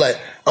me feel like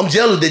I'm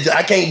jealous that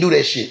I can't do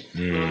that shit.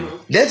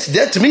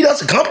 That to me,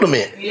 that's a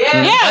compliment.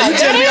 Yeah, you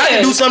tell me I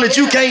can do something that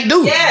you can't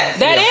do. Yeah,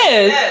 that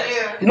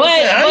is. You know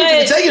I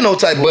ain't taking no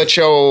type of. But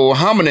your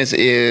humbleness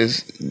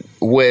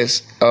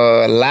was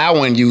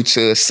allowing you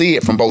to see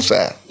it from both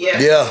sides.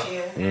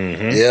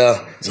 Yeah.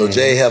 So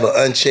Jay have an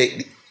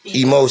unchecked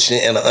emotion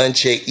and an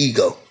unchecked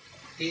ego.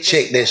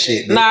 Check that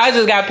shit. Dude. Nah, I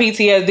just got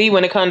PTSD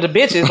when it comes to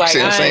bitches. Like,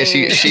 I'm saying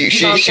she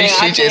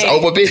just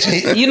over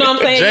bitches. You know what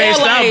I'm saying? Jay, yeah,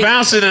 stop like,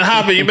 bouncing and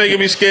hopping. You making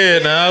me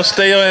scared now.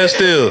 Stay your ass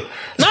still.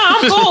 No,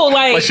 I'm cool.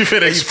 Like she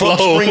finna explode.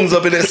 Springs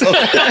up in that song.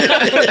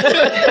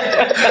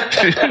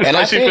 And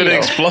like she finna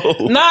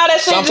explode. Nah, that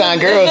shit. Sometimes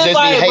girls just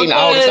like, be hating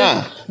all the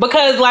time.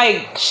 Because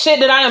like shit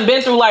that I done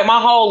been through like my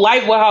whole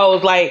life with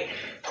hoes. Like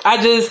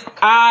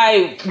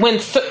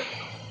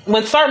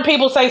when certain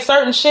people say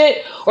certain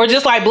shit, or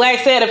just like Black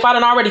said, if I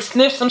done already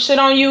sniffed some shit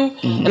on you,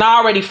 and I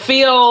already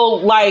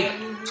feel like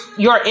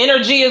your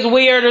energy is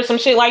weird or some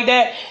shit like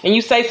that, and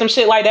you say some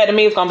shit like that to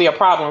me, it's gonna be a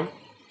problem.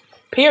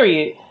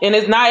 Period. And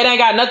it ain't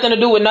got nothing to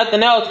do with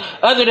nothing else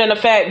other than the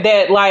fact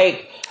that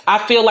like I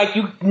feel like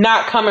you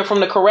not coming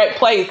from the correct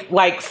place,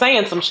 like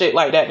saying some shit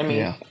like that to me.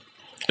 Yeah.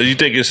 Do you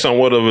think it's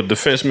somewhat of a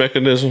defense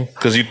mechanism?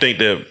 Because you think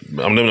that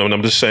I'm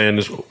just saying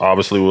this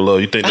obviously with love.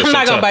 You think that I'm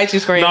not gonna bite you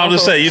screen. No, I'm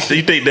just saying you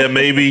think that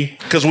maybe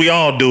because we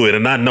all do it,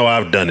 and I know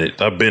I've done it.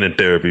 I've been in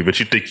therapy, but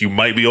you think you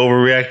might be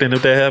overreacting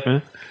if that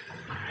happened?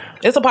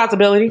 It's a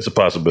possibility. It's a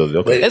possibility.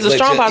 Okay, it's a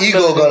strong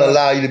possibility. Ego gonna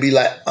allow you to be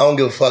like, I don't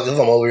give a fuck if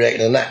I'm overreacting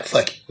or not.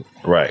 Fuck it.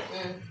 Right.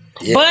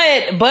 Yeah.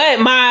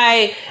 But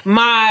my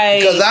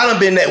because I done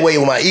been that way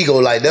with my ego.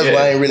 Like that's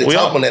why I ain't really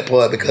talking that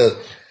part because.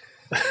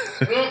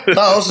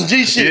 On some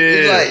G shit,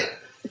 it's like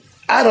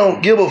I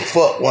don't give a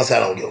fuck once I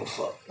don't give a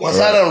fuck. Once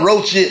I done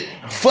wrote it,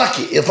 fuck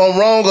it. If I'm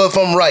wrong or if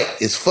I'm right,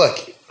 it's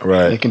fuck it.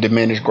 Right. It can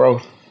diminish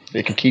growth.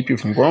 It can keep you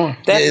from growing.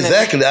 Yeah,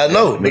 exactly. I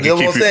know. But you know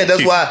what I'm saying?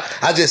 That's why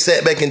I just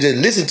sat back and just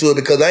listened to it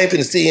because I ain't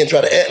finna sit here and try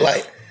to act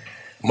like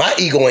my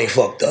ego ain't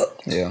fucked up.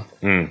 Yeah.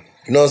 You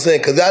know what I'm saying?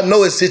 Because I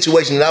know it's a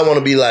situation that I want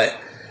to be like,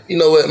 you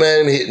know what, man,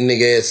 let me hit the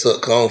nigga ass up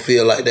because I don't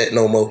feel like that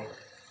no more.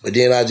 But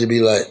then I just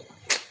be like,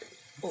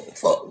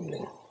 fuck,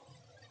 nigga.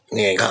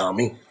 He ain't call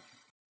me.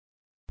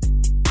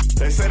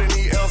 They say they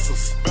need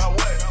answers. About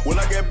what? When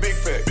I get big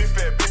fat.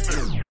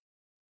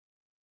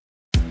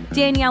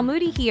 Danielle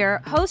Moody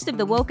here, host of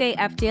the Woke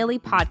AF Daily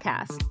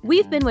podcast.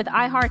 We've been with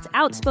iHeart's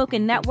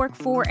Outspoken Network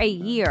for a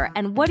year,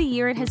 and what a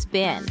year it has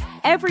been.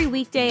 Every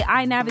weekday,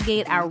 I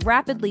navigate our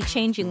rapidly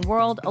changing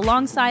world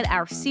alongside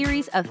our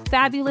series of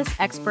fabulous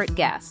expert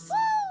guests.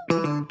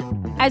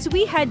 As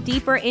we head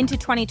deeper into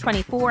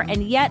 2024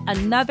 and yet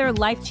another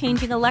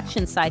life-changing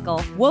election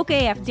cycle, Woke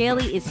AF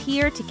Daily is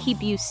here to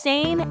keep you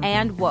sane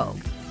and woke.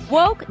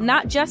 Woke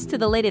not just to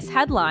the latest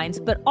headlines,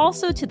 but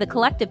also to the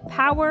collective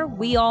power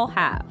we all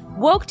have.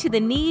 Woke to the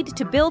need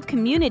to build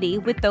community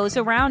with those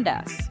around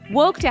us.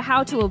 Woke to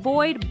how to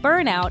avoid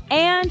burnout,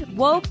 and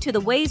woke to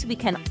the ways we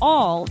can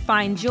all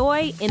find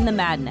joy in the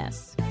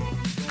madness.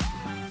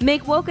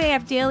 Make Woke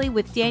AF Daily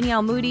with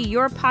Danielle Moody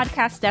your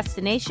podcast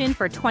destination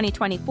for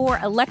 2024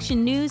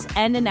 election news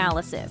and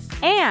analysis.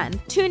 And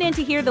tune in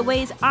to hear the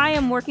ways I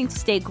am working to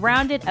stay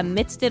grounded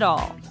amidst it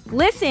all.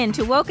 Listen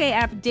to Woke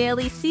AF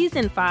Daily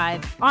Season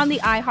 5 on the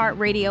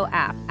iHeartRadio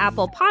app,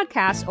 Apple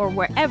Podcasts, or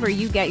wherever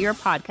you get your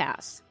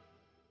podcasts.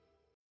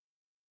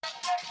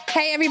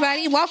 Hey,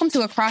 everybody. Welcome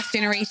to Across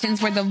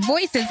Generations, where the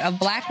voices of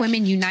Black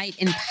women unite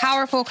in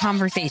powerful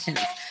conversations.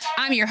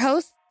 I'm your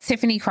host,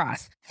 Tiffany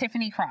Cross.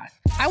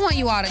 I want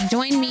you all to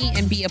join me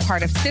and be a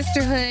part of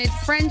sisterhood,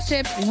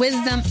 friendship,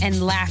 wisdom,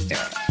 and laughter.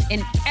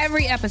 In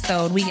every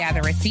episode, we gather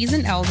a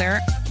seasoned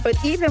elder. But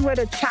even with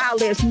a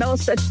child, there's no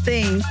such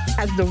thing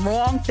as the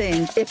wrong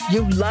thing if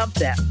you love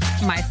them.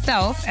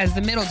 Myself as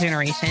the middle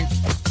generation.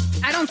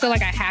 I don't feel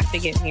like I have to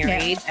get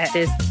married at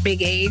this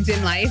big age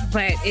in life,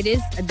 but it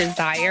is a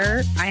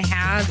desire I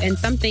have and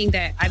something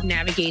that I've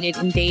navigated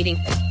in dating.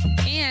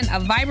 And a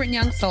vibrant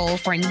young soul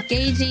for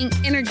engaging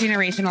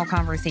intergenerational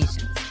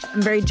conversations.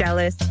 I'm very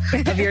jealous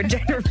of your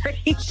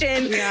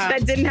generation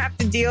that didn't have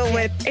to deal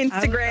with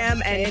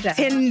Instagram and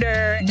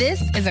Tinder. This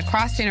is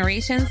Across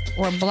Generations,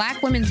 where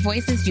Black women's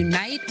voices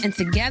unite, and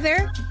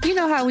together, you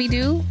know how we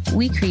do,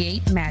 we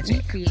create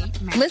magic.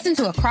 Listen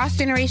to Across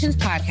Generations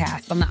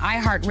podcast on the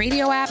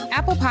iHeartRadio app,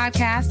 Apple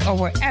Podcasts, or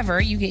wherever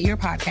you get your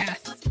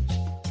podcasts.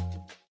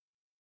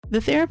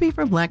 The Therapy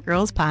for Black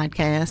Girls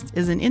podcast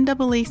is an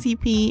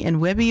NAACP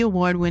and Webby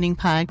Award-winning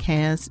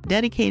podcast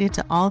dedicated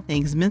to all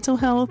things mental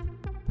health,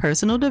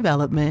 personal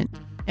development,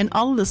 and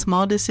all of the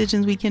small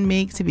decisions we can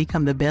make to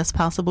become the best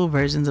possible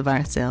versions of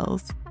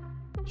ourselves.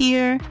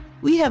 Here,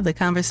 we have the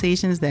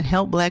conversations that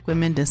help Black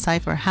women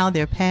decipher how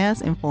their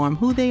past inform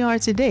who they are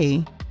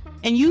today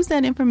and use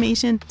that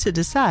information to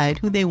decide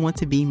who they want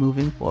to be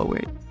moving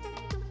forward.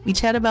 We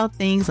chat about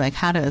things like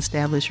how to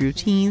establish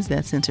routines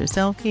that center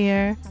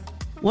self-care,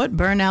 what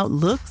burnout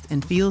looks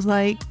and feels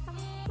like,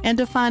 and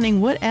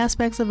defining what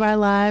aspects of our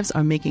lives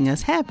are making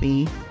us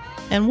happy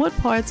and what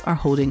parts are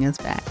holding us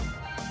back.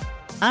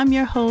 I'm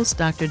your host,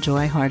 Dr.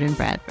 Joy Harden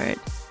Bradford,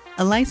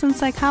 a licensed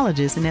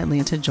psychologist in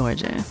Atlanta,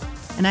 Georgia,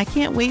 and I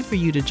can't wait for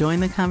you to join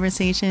the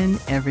conversation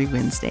every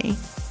Wednesday.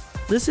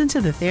 Listen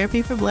to the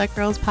Therapy for Black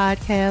Girls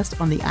podcast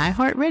on the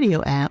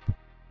iHeartRadio app,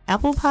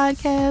 Apple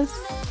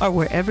Podcasts, or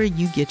wherever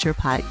you get your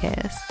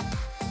podcasts.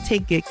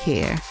 Take good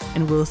care,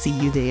 and we'll see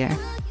you there.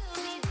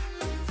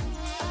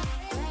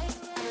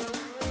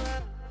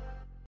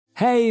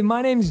 Hey,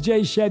 my name's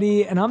Jay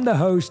Shetty, and I'm the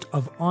host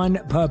of On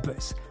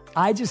Purpose.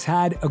 I just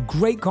had a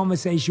great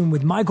conversation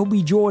with Michael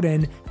B.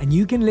 Jordan, and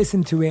you can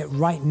listen to it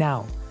right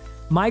now.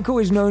 Michael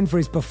is known for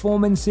his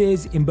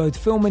performances in both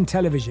film and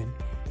television.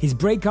 His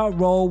breakout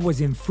role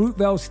was in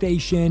Fruitvale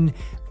Station,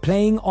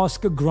 playing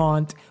Oscar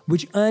Grant,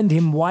 which earned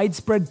him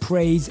widespread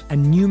praise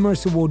and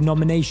numerous award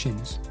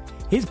nominations.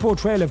 His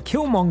portrayal of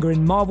Killmonger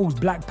in Marvel's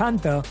Black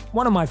Panther,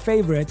 one of my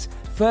favorites,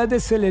 further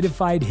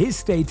solidified his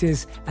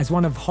status as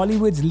one of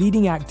Hollywood's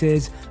leading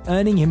actors,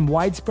 earning him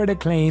widespread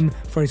acclaim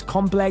for his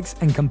complex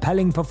and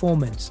compelling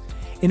performance.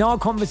 In our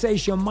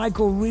conversation,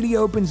 Michael really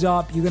opens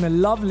up. You're going to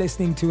love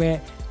listening to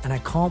it, and I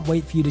can't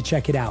wait for you to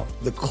check it out.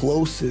 The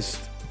closest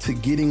to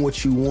getting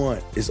what you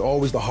want is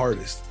always the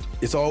hardest.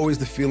 It's always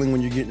the feeling when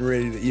you're getting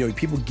ready to,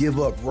 people give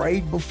up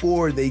right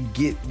before they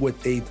get what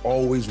they've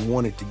always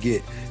wanted to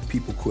get.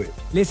 People quit.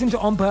 Listen to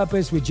On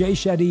Purpose with Jay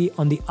Shetty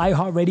on the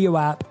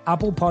iHeartRadio app,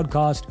 Apple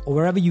Podcast, or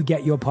wherever you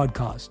get your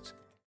podcasts.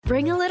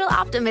 Bring a little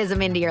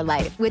optimism into your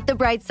life with The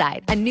Bright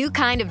Side, a new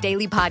kind of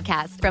daily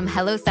podcast from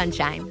Hello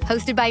Sunshine,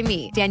 hosted by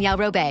me, Danielle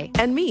Robay.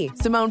 And me,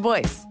 Simone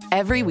Boyce.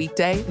 Every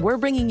weekday, we're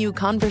bringing you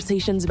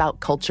conversations about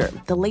culture,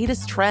 the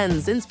latest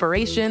trends,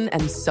 inspiration,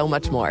 and so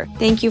much more.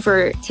 Thank you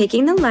for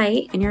taking the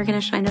light, and you're going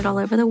to shine it all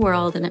over the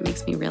world, and it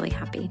makes me really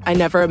happy. I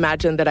never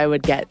imagined that I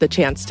would get the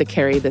chance to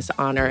carry this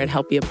honor and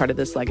help be a part of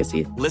this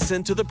legacy.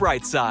 Listen to The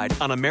Bright Side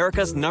on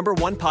America's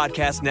 #1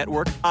 podcast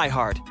network,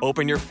 iHeart.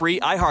 Open your free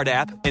iHeart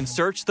app and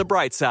search The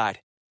Bright Side.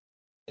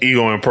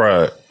 Ego and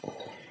pride.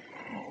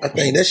 I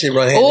think that shit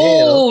run hand in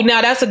hand. Oh,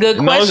 now that's a good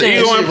question.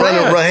 No, ego and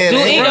pride. Do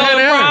ego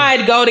and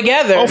pride go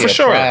together? Oh, for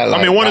sure.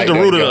 I mean, one is the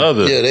root of the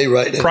other. Yeah, they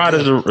right. Pride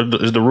is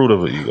the root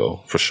of an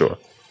ego, for sure.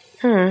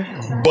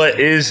 But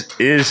is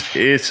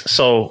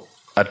so?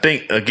 I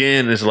think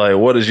again, it's like,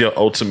 what is your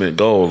ultimate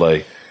goal?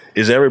 Like,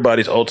 is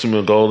everybody's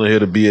ultimate goal in here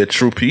to be at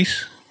true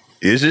peace?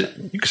 Is it?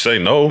 You can say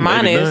no.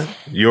 Mine maybe is. Not.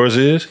 Yours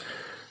is.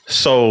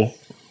 So.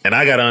 And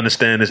I got to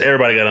understand this.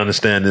 Everybody got to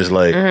understand this.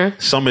 Like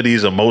some of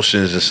these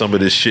emotions and some of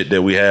this shit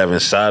that we have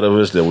inside of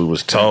us that we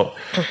was taught,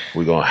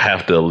 we're going to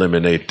have to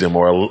eliminate them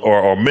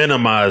or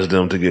minimize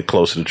them to get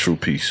closer to true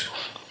peace.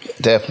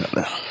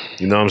 Definitely.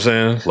 You know what I'm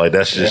saying? Like,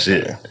 that's just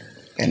it.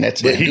 And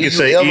that's but it. He can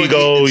say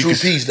ego. True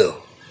peace,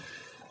 though.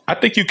 I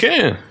think you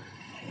can.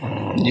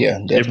 Yeah,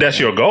 definitely. If that's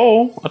your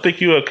goal, I think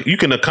you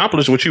can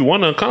accomplish what you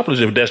want to accomplish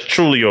if that's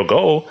truly your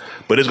goal.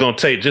 But it's going to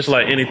take, just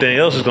like anything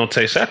else, it's going to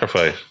take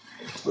sacrifice.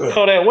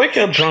 Oh, that wake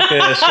your drunk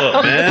ass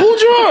up, man. Who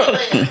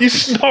drunk? You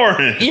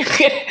snoring.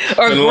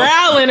 Or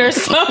growling or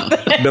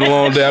something. Been a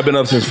long day. I've been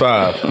up since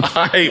 5. All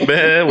right,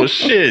 man. Well,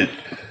 shit.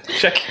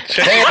 Check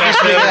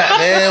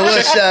man.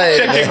 What's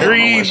check your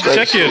greed.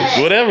 Check your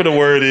whatever the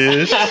word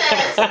is.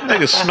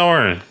 Nigga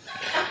snoring.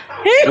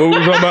 What we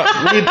talking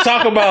about? We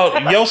talk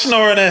about your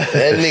snoring ass.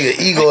 That nigga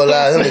ego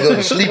allowed him to go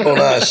to sleep on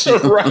our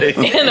shit. Right.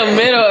 In the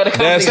middle of the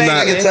That's conversation.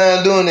 not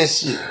time doing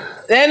this shit.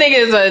 That nigga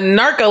is a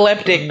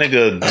narcoleptic.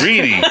 Nigga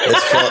greedy.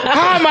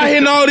 How am I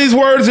hitting all these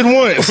words at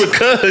once?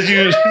 Because that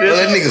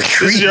nigga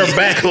greedy. This is your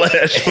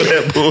backlash for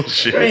that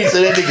bullshit. He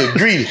said that nigga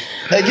greedy.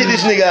 Hey, get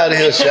this nigga out of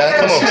here, Shaq.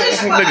 Come on.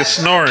 Nigga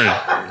snoring.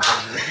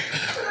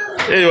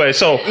 Anyway,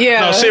 so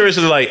no,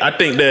 seriously, like I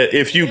think that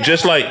if you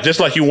just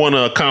like you want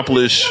to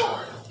accomplish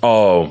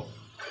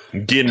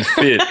getting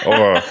fit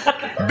or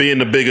being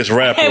the biggest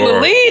rapper, I can't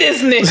believe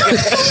this nigga.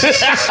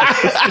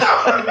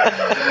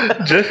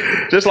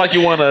 just like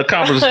you want to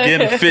accomplish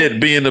getting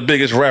fit, being the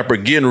biggest rapper,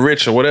 getting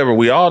rich or whatever,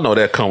 we all know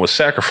that comes with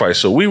sacrifice.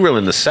 So we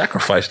willing to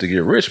sacrifice to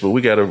get rich, but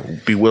we got to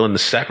be willing to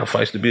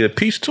sacrifice to be at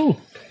peace too.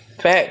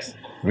 Facts.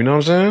 You know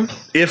what I'm saying?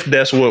 If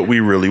that's what we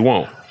really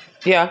want.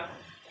 Yeah,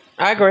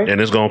 I agree. And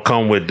it's going to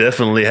come with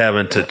definitely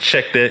having to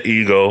check that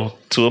ego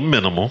to a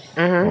minimum.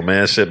 My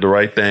man said the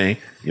right thing.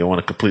 You don't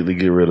want to completely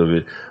get rid of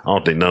it. I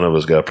don't think none of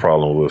us got a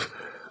problem with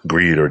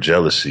greed or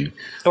jealousy.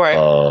 Right.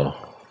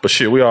 But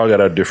shit, we all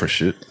got our different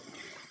shit.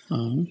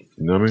 You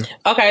know what I mean?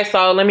 Okay,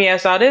 so let me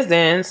ask y'all this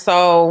then.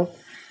 So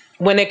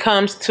when it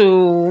comes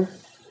to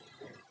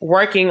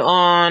working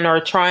on or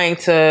trying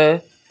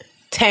to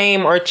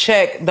tame or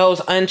check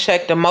those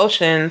unchecked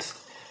emotions,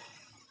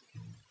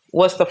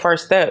 what's the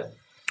first step?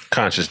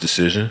 Conscious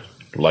decision.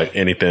 Like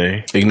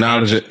anything.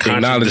 Acknowledge it.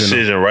 Conscious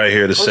decision right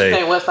here to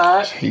say. What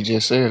side? He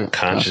just said it.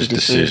 Conscious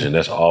decision.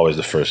 That's always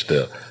the first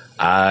step.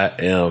 I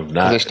am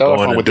not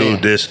going to do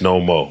this no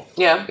more.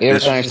 Yeah.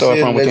 Everything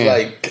starts from within.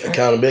 Like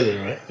accountability,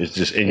 right? It's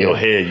just in your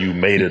head. You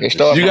made it. It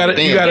starts You from got to.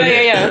 within. You got to.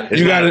 It's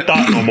You not got a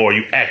thought no more.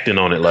 You acting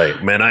on it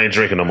like, man, I ain't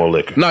drinking no more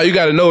liquor. No, you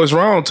got to know it's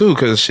wrong too.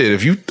 Because shit,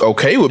 if you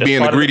okay with being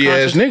a part of the greedy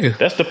ass conscious- nigga,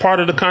 That's the part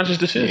of the conscious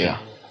decision. Yeah.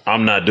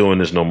 I'm not doing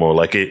this no more.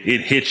 Like it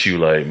hits you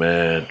like,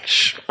 man,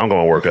 I'm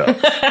gonna work out. Like,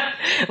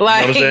 You know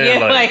what I'm saying?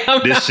 yeah, like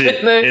I'm this not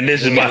shit, finna- and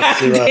this is my.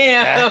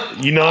 Goddamn.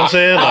 You know what I'm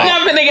saying? I'm Like,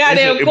 not finna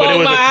goddamn but it close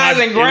was my a eyes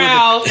and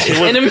growl it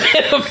was- in the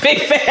middle of Big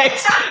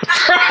Facts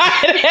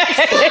Friday.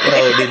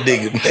 Oh, this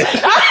nigga.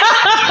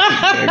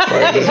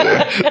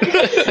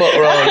 Fuck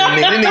wrong with this nigga?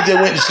 This nigga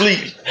just went to sleep.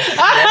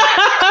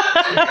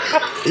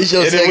 It's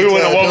your And then second we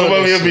would have time woke him doing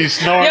up, this he'll be shit.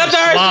 snoring. Your third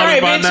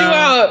straight bitch you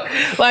out.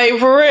 Like,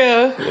 for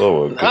real.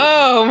 Oh, my God.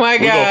 Oh, my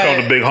We gonna come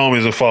God. to big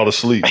homies and fall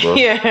asleep, bro.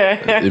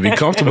 Yeah. it'd be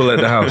comfortable at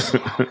the house.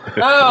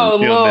 Oh,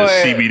 You know, Lord.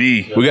 that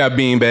CBD. We got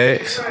bean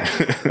bags.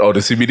 Oh,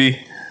 the CBD.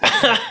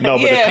 No,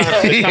 but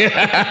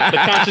Yeah. the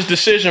conscious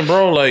decision,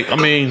 bro. Like, I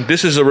mean,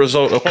 this is a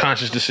result of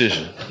conscious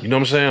decision. You know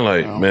what I'm saying?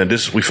 Like, man, we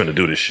finna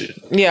do this shit.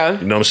 Yeah.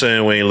 You know what I'm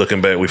saying? We ain't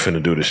looking back. We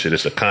finna do this shit.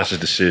 It's a conscious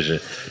decision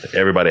that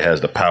everybody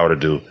has the power to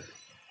do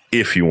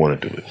if you want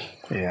to do it.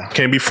 Yeah.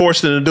 Can't be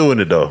forced into doing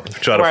it though. If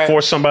you try to Right.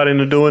 force somebody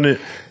into doing it,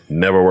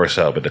 never works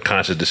out. But the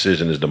conscious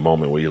decision is the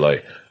moment where you're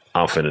like,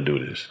 I'm finna do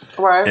this.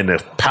 Right. And the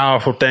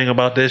powerful thing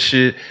about that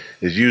shit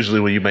is usually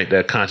when you make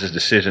that conscious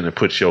decision and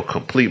put your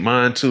complete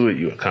mind to it,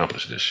 you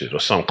accomplish this shit or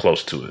something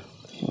close to it.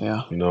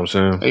 Yeah. You know what I'm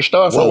saying? They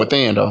start from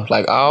within, though.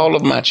 Like, all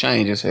of my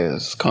changes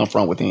has come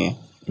from within.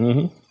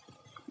 Mm-hmm.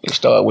 It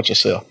start with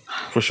yourself.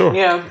 For sure.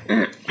 Yeah.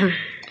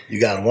 You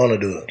gotta want to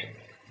do it.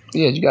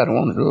 Yeah, you got to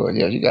want to do it.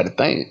 Yeah, you got to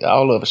think.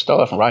 All of it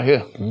start from right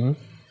here. Mm-hmm.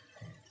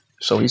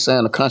 So he's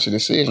saying a conscious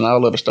decision.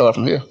 All of it start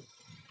from here.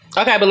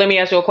 Okay, but let me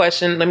ask you a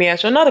question. Let me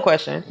ask you another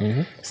question.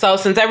 Mm-hmm. So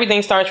since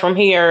everything starts from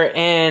here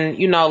and,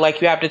 you know,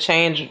 like you have to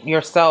change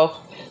yourself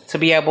to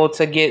be able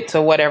to get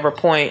to whatever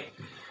point,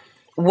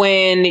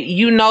 when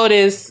you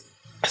notice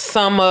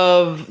some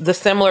of the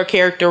similar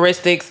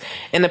characteristics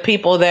in the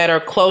people that are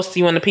close to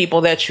you and the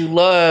people that you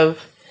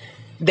love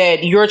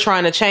that you're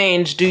trying to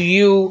change, do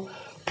you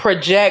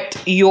project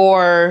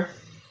your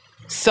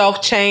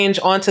self-change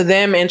onto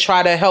them and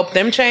try to help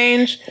them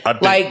change?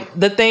 Like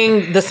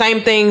the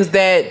same things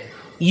that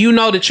you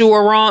know that you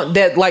were wrong,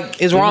 that like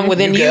is wrong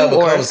within you you, can have a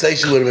or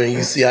conversation with them and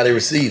you see how they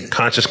receive it.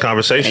 Conscious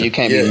conversation. And you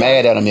can't be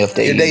mad at them if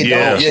they, don't.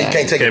 Yeah, you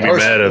can't take it be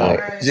personal. mad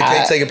at them. You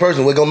can't take it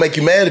personal. We're gonna make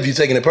you mad if you're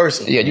taking it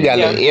personal. Yeah, you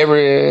gotta let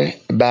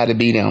everybody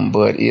be them.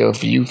 But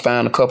if you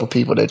find a couple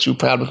people that you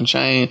probably can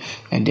change,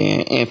 and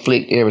then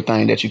inflict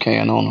everything that you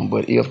can on them.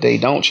 But if they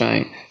don't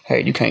change,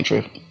 hey, you can't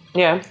trip.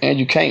 Yeah. And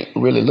you can't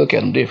really look at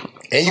them different.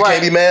 And you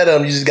can't be mad at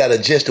them. You just gotta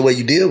adjust the way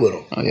you deal with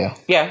them. Oh yeah.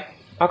 Yeah.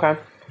 Okay.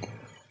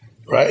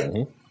 Right.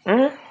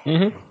 Mm-hmm.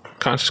 Mm-hmm.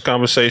 Conscious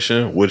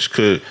conversation, which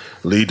could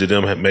lead to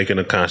them making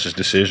a conscious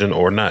decision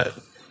or not.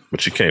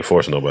 But you can't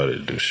force nobody to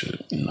do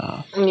shit.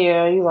 Nah.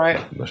 Yeah, you're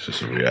right. That's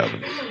just a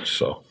reality.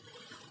 So,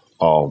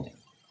 throw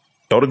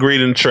the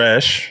greed in the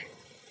trash.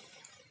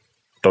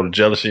 Throw the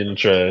jealousy in the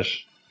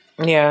trash.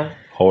 Yeah.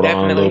 Hold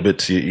on a little bit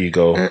to your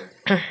ego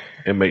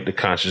and make the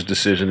conscious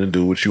decision to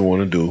do what you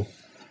want to do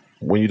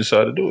when you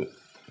decide to do it.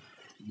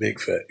 Big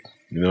fact.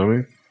 You know what I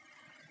mean?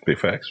 Big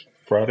facts.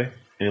 Friday.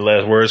 Any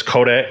last words,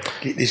 Kodak?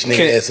 Get this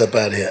nigga ass up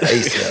out of here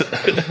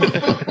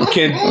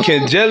ASAP.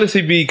 Can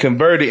jealousy be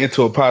converted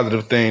into a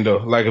positive thing though?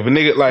 Like if a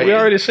nigga like we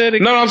already said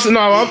it.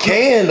 I'm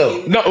can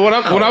though. No, what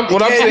I'm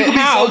saying. You can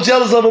be so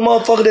jealous of a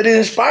motherfucker that it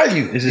inspire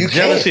you. Is it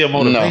jealousy or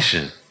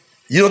motivation? No.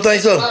 You don't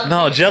think so?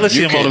 No,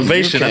 jealousy and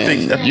motivation. I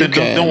think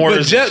them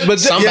words.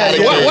 Somebody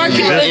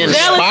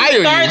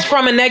jealousy starts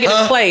from a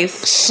negative place.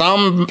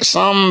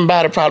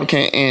 Somebody probably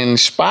can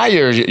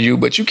inspire you,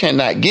 but you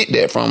cannot get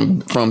that from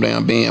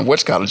them being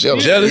what's called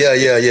jealous. Yeah.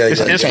 It's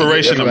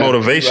inspiration and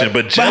motivation,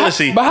 but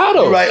jealousy. But how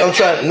though? You're right. I'm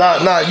trying.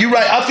 Nah. You're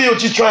right. I feel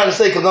what you're trying to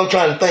say because I'm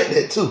trying to think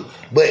that too.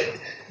 But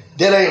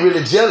that ain't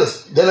really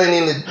jealous. That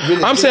ain't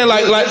really. I'm saying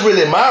like that's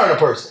really admiring a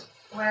person.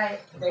 Right.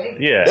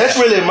 Yeah. That's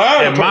really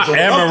admiring a And person.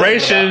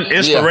 admiration,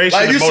 inspiration,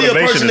 Like and you see a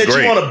motivation person is that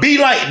great. you want to be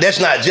like, that's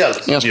not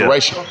jealous.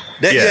 Inspiration.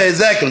 Yeah,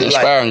 exactly.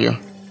 Inspiring you.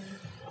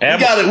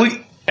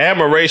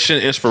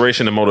 Admiration,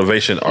 inspiration, and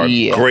motivation are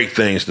great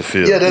things to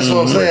feel. Yeah, that's what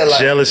I'm saying. Like,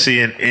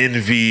 jealousy and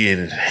envy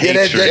and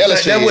hatred.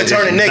 that would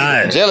turn it negative.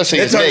 not. Jealousy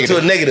that is turn it to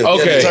a negative.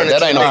 Okay, Turn it that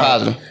to ain't no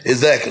positive.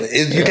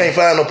 Exactly. You can't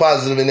find no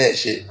positive in that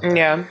shit.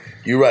 Yeah.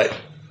 You're right.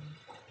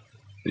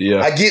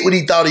 Yeah. I get what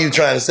he thought he was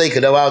trying to say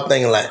because that's what I was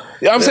thinking like.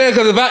 Yeah, I'm saying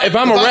because if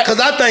I'm a rap,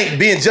 because I think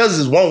being jealous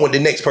is want what the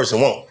next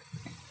person want.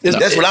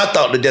 That's what I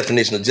thought the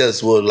definition of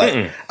jealous was.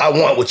 Like, I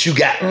want what you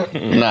got.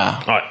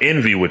 Nah.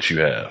 Envy what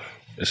you have.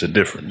 It's a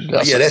difference.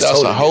 That's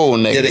That's a whole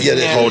negative.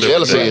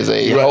 Jealousy is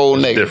a whole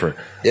negative. Different.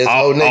 Yeah, it's a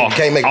whole negative. You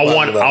can't make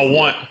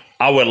it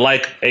I would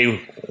like a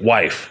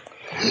wife.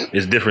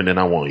 It's different than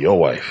I want your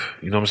wife.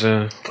 You know what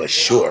I'm saying? For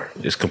sure.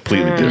 It's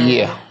completely different.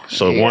 Yeah.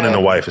 So wanting a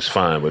wife is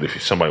fine, but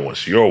if somebody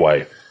wants your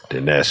wife,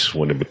 then that's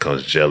when it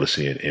becomes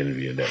jealousy and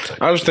envy and that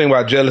type. I just think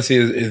about jealousy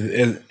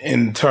is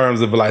in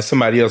terms of like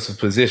somebody else's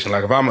position.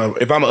 Like if I'm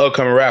an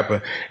upcoming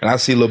rapper and I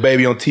see Lil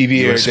Baby on TV,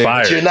 you're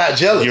inspired. But you're not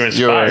jealous. You're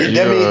inspired.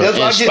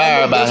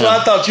 That's what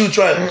I thought you were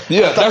trying.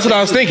 Yeah, that's what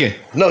I was thinking.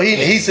 No,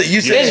 he said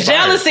you said it's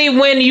jealousy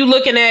when you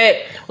looking at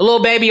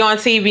Lil Baby on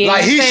TV and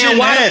like he saying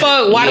why the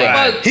fuck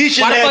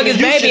is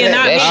Baby and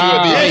not me?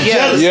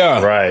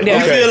 Yeah, right. You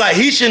feel like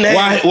he shouldn't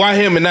have. Why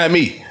him and not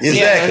me?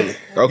 Exactly.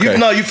 Okay.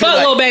 You feel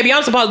like Lil Baby,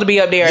 I'm supposed to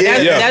be up there.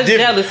 That's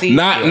jealousy.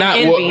 I'm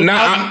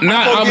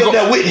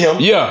there with him.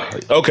 Yeah.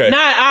 Okay.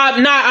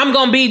 I'm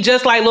gonna be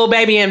just like Lil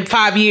Baby in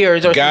 5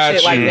 years or some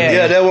shit like that.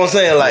 Yeah, that's what I'm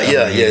saying. Like,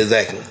 yeah,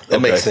 exactly.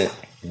 That makes sense.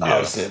 I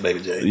understand, Baby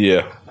J.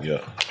 Yeah.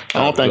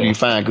 I don't think you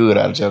find good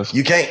out of jealousy.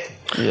 You can't.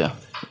 Yeah.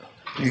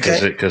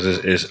 Because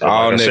it's like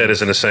I said,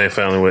 it's in the same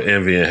family with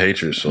envy and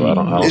hatred. So I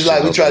don't. It's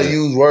like we try to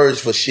use words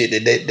for shit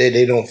that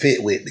they don't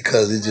fit with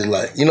because it's just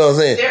like, you know what I'm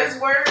saying. There's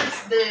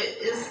words that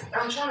it's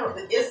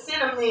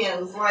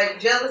synonyms like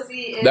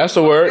jealousy. And that's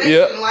the word.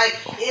 Yeah. Like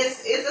it's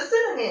a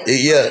synonym.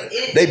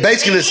 They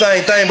basically the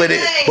same thing, but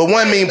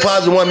one mean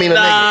positive, one mean a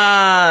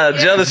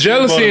negative.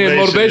 Jealousy and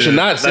motivation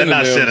not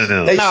synonyms.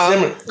 They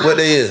similar. What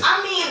they is.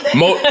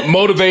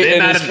 Motivate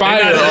and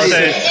inspire.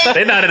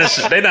 They're not in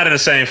the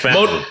same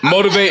family.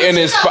 Motivate and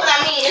inspire.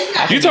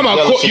 You talking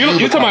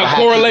about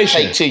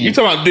correlation? You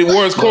talking about the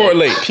words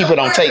correlate? People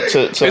don't take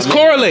to. It's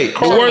correlate.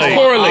 The words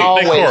correlate.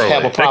 Always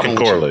have a problem.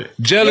 They can correlate.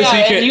 Jealousy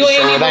can. You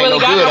ain't even really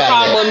got no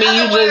problem with me.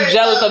 You just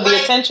jealous of the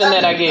attention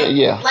that I get.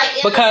 Yeah.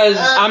 Because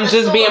I'm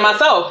just being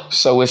myself.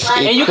 So it's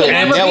and you can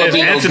never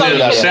be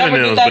antonyms are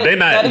synonyms, but they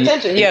not that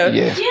attention. Yeah.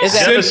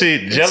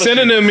 Jealousy.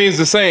 Synonym means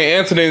the same.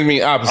 Antonyms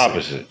mean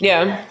opposite.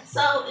 Yeah.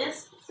 So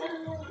it's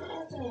synonyms and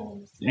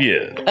antonyms.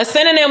 Yeah. A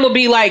synonym would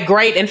be like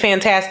great and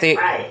fantastic.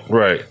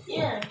 Right.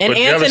 Yeah. An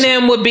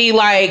antonym would be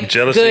like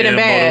jealousy good and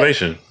bad.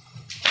 Motivation.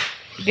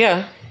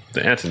 Yeah.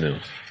 The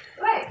antonyms.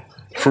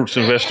 Fruits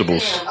and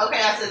vegetables. Okay,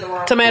 I said the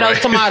wrong. Tomatoes,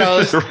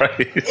 tomatoes.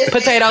 Right.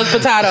 Potatoes,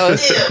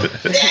 potatoes.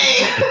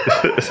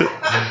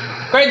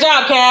 Great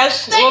job,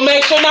 Cash. We'll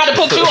make sure not to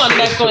put you on the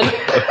next one.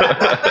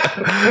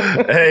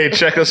 Hey,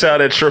 check us out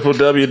at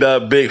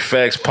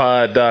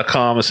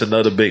www.bigfactspod.com. It's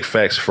another Big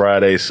Facts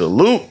Friday.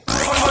 Salute.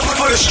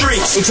 For the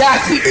streets.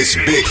 Exactly. It's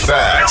Big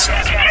Facts.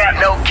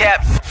 No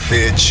cap.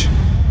 Bitch.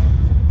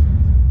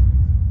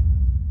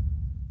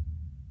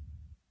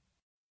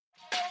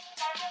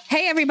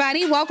 Hey,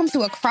 everybody. Welcome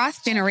to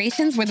Across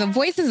Generations, where the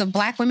voices of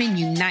Black women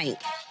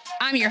unite.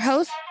 I'm your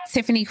host,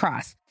 Tiffany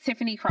Cross.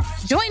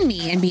 Join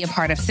me and be a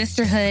part of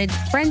sisterhood,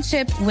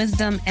 friendship,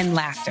 wisdom, and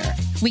laughter.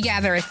 We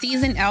gather a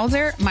seasoned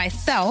elder,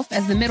 myself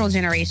as the middle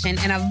generation,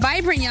 and a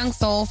vibrant young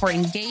soul for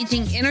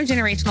engaging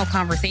intergenerational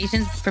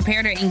conversations.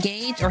 Prepare to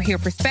engage or hear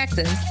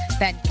perspectives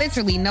that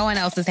literally no one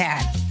else has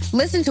had.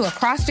 Listen to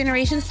Across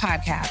Generations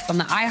podcast on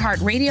the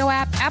iHeartRadio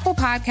app, Apple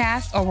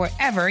Podcasts, or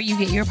wherever you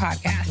get your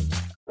podcasts.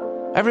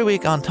 Every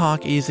week on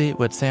Talk Easy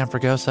with Sam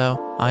Fragoso,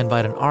 I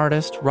invite an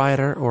artist,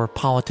 writer, or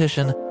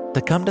politician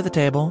to come to the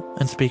table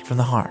and speak from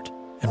the heart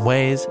in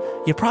ways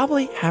you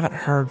probably haven't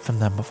heard from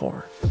them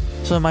before.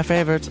 Some of my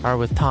favorites are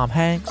with Tom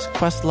Hanks,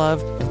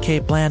 Questlove, and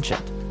Cate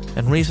Blanchett.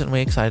 In recent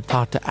weeks, I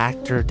talked to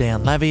actor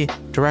Dan Levy,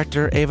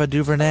 director Ava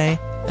DuVernay,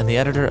 and the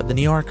editor of The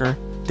New Yorker,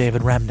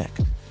 David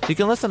Remnick. You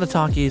can listen to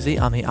Talk Easy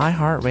on the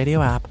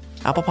iHeartRadio app,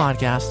 Apple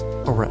Podcasts,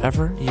 or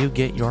wherever you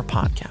get your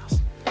podcasts.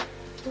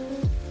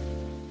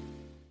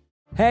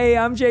 Hey,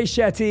 I'm Jay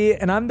Shetty,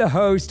 and I'm the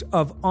host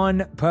of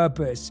On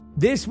Purpose.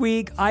 This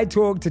week, I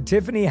talked to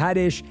Tiffany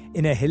Haddish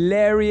in a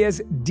hilarious,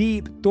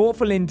 deep,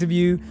 thoughtful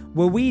interview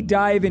where we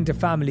dive into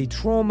family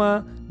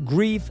trauma,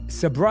 grief,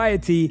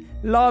 sobriety,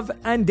 love,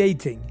 and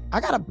dating. I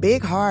got a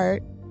big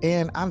heart,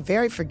 and I'm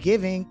very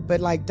forgiving,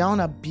 but don't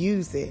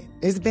abuse it.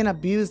 It's been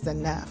abused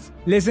enough.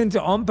 Listen to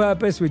On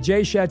Purpose with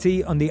Jay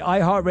Shetty on the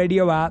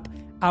iHeartRadio app,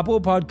 Apple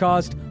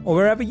Podcasts, or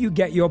wherever you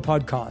get your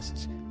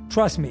podcasts.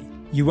 Trust me,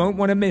 you won't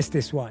want to miss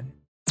this one.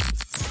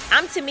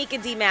 I'm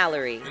Tamika D.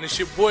 Mallory. And it's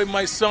your boy,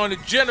 my son, the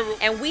General.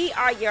 And we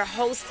are your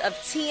hosts of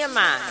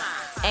TMI.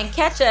 And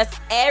catch us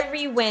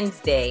every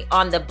Wednesday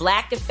on the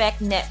Black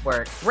Effect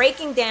Network,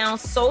 breaking down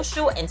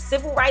social and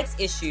civil rights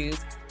issues,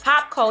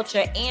 pop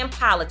culture, and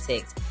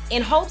politics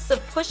in hopes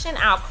of pushing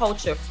our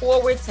culture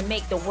forward to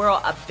make the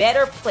world a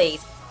better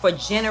place for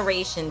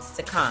generations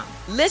to come.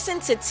 Listen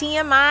to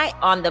TMI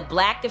on the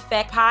Black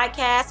Effect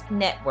Podcast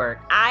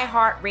Network,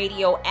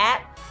 iHeartRadio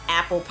app,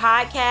 Apple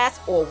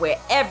Podcasts, or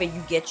wherever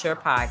you get your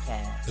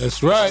podcasts.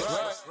 That's right.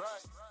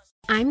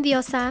 I'm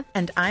Diosa.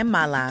 And I'm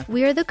Mala.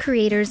 We are the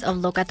creators of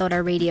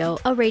Locatora Radio,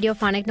 a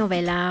radiophonic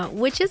novela,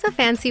 which is a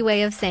fancy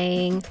way of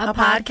saying a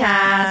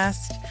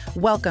podcast.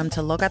 Welcome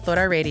to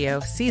Locatora Radio,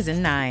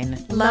 Season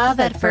 9.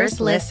 Love at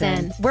first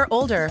listen. We're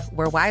older,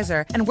 we're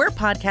wiser, and we're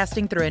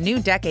podcasting through a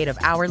new decade of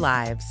our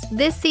lives.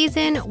 This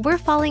season, we're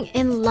falling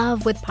in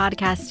love with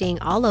podcasting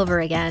all over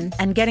again.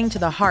 And getting to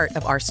the heart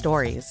of our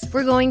stories.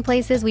 We're going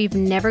places we've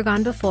never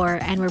gone before,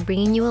 and we're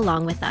bringing you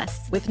along with us.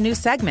 With new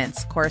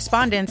segments,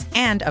 correspondence,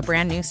 and a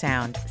brand new sound.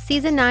 around.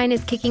 Season 9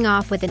 is kicking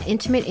off with an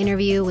intimate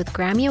interview with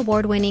Grammy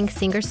Award-winning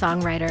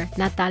singer-songwriter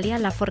Natalia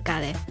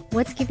Lafourcade.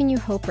 What's giving you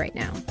hope right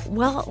now?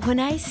 Well, when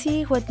I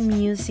see what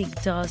music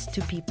does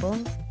to people,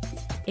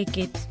 it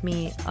gives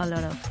me a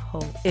lot of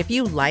hope. If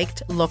you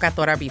liked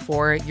Locatora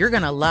before, you're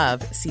going to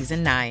love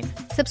Season 9.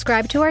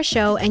 Subscribe to our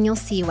show and you'll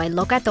see why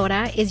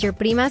Locatora is your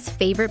prima's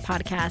favorite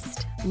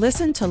podcast.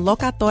 Listen to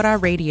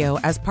Locatora Radio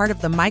as part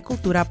of the My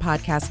Cultura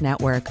Podcast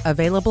Network,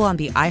 available on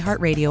the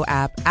iHeartRadio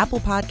app,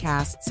 Apple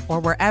Podcasts, or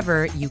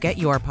wherever you get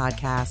your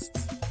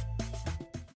podcasts.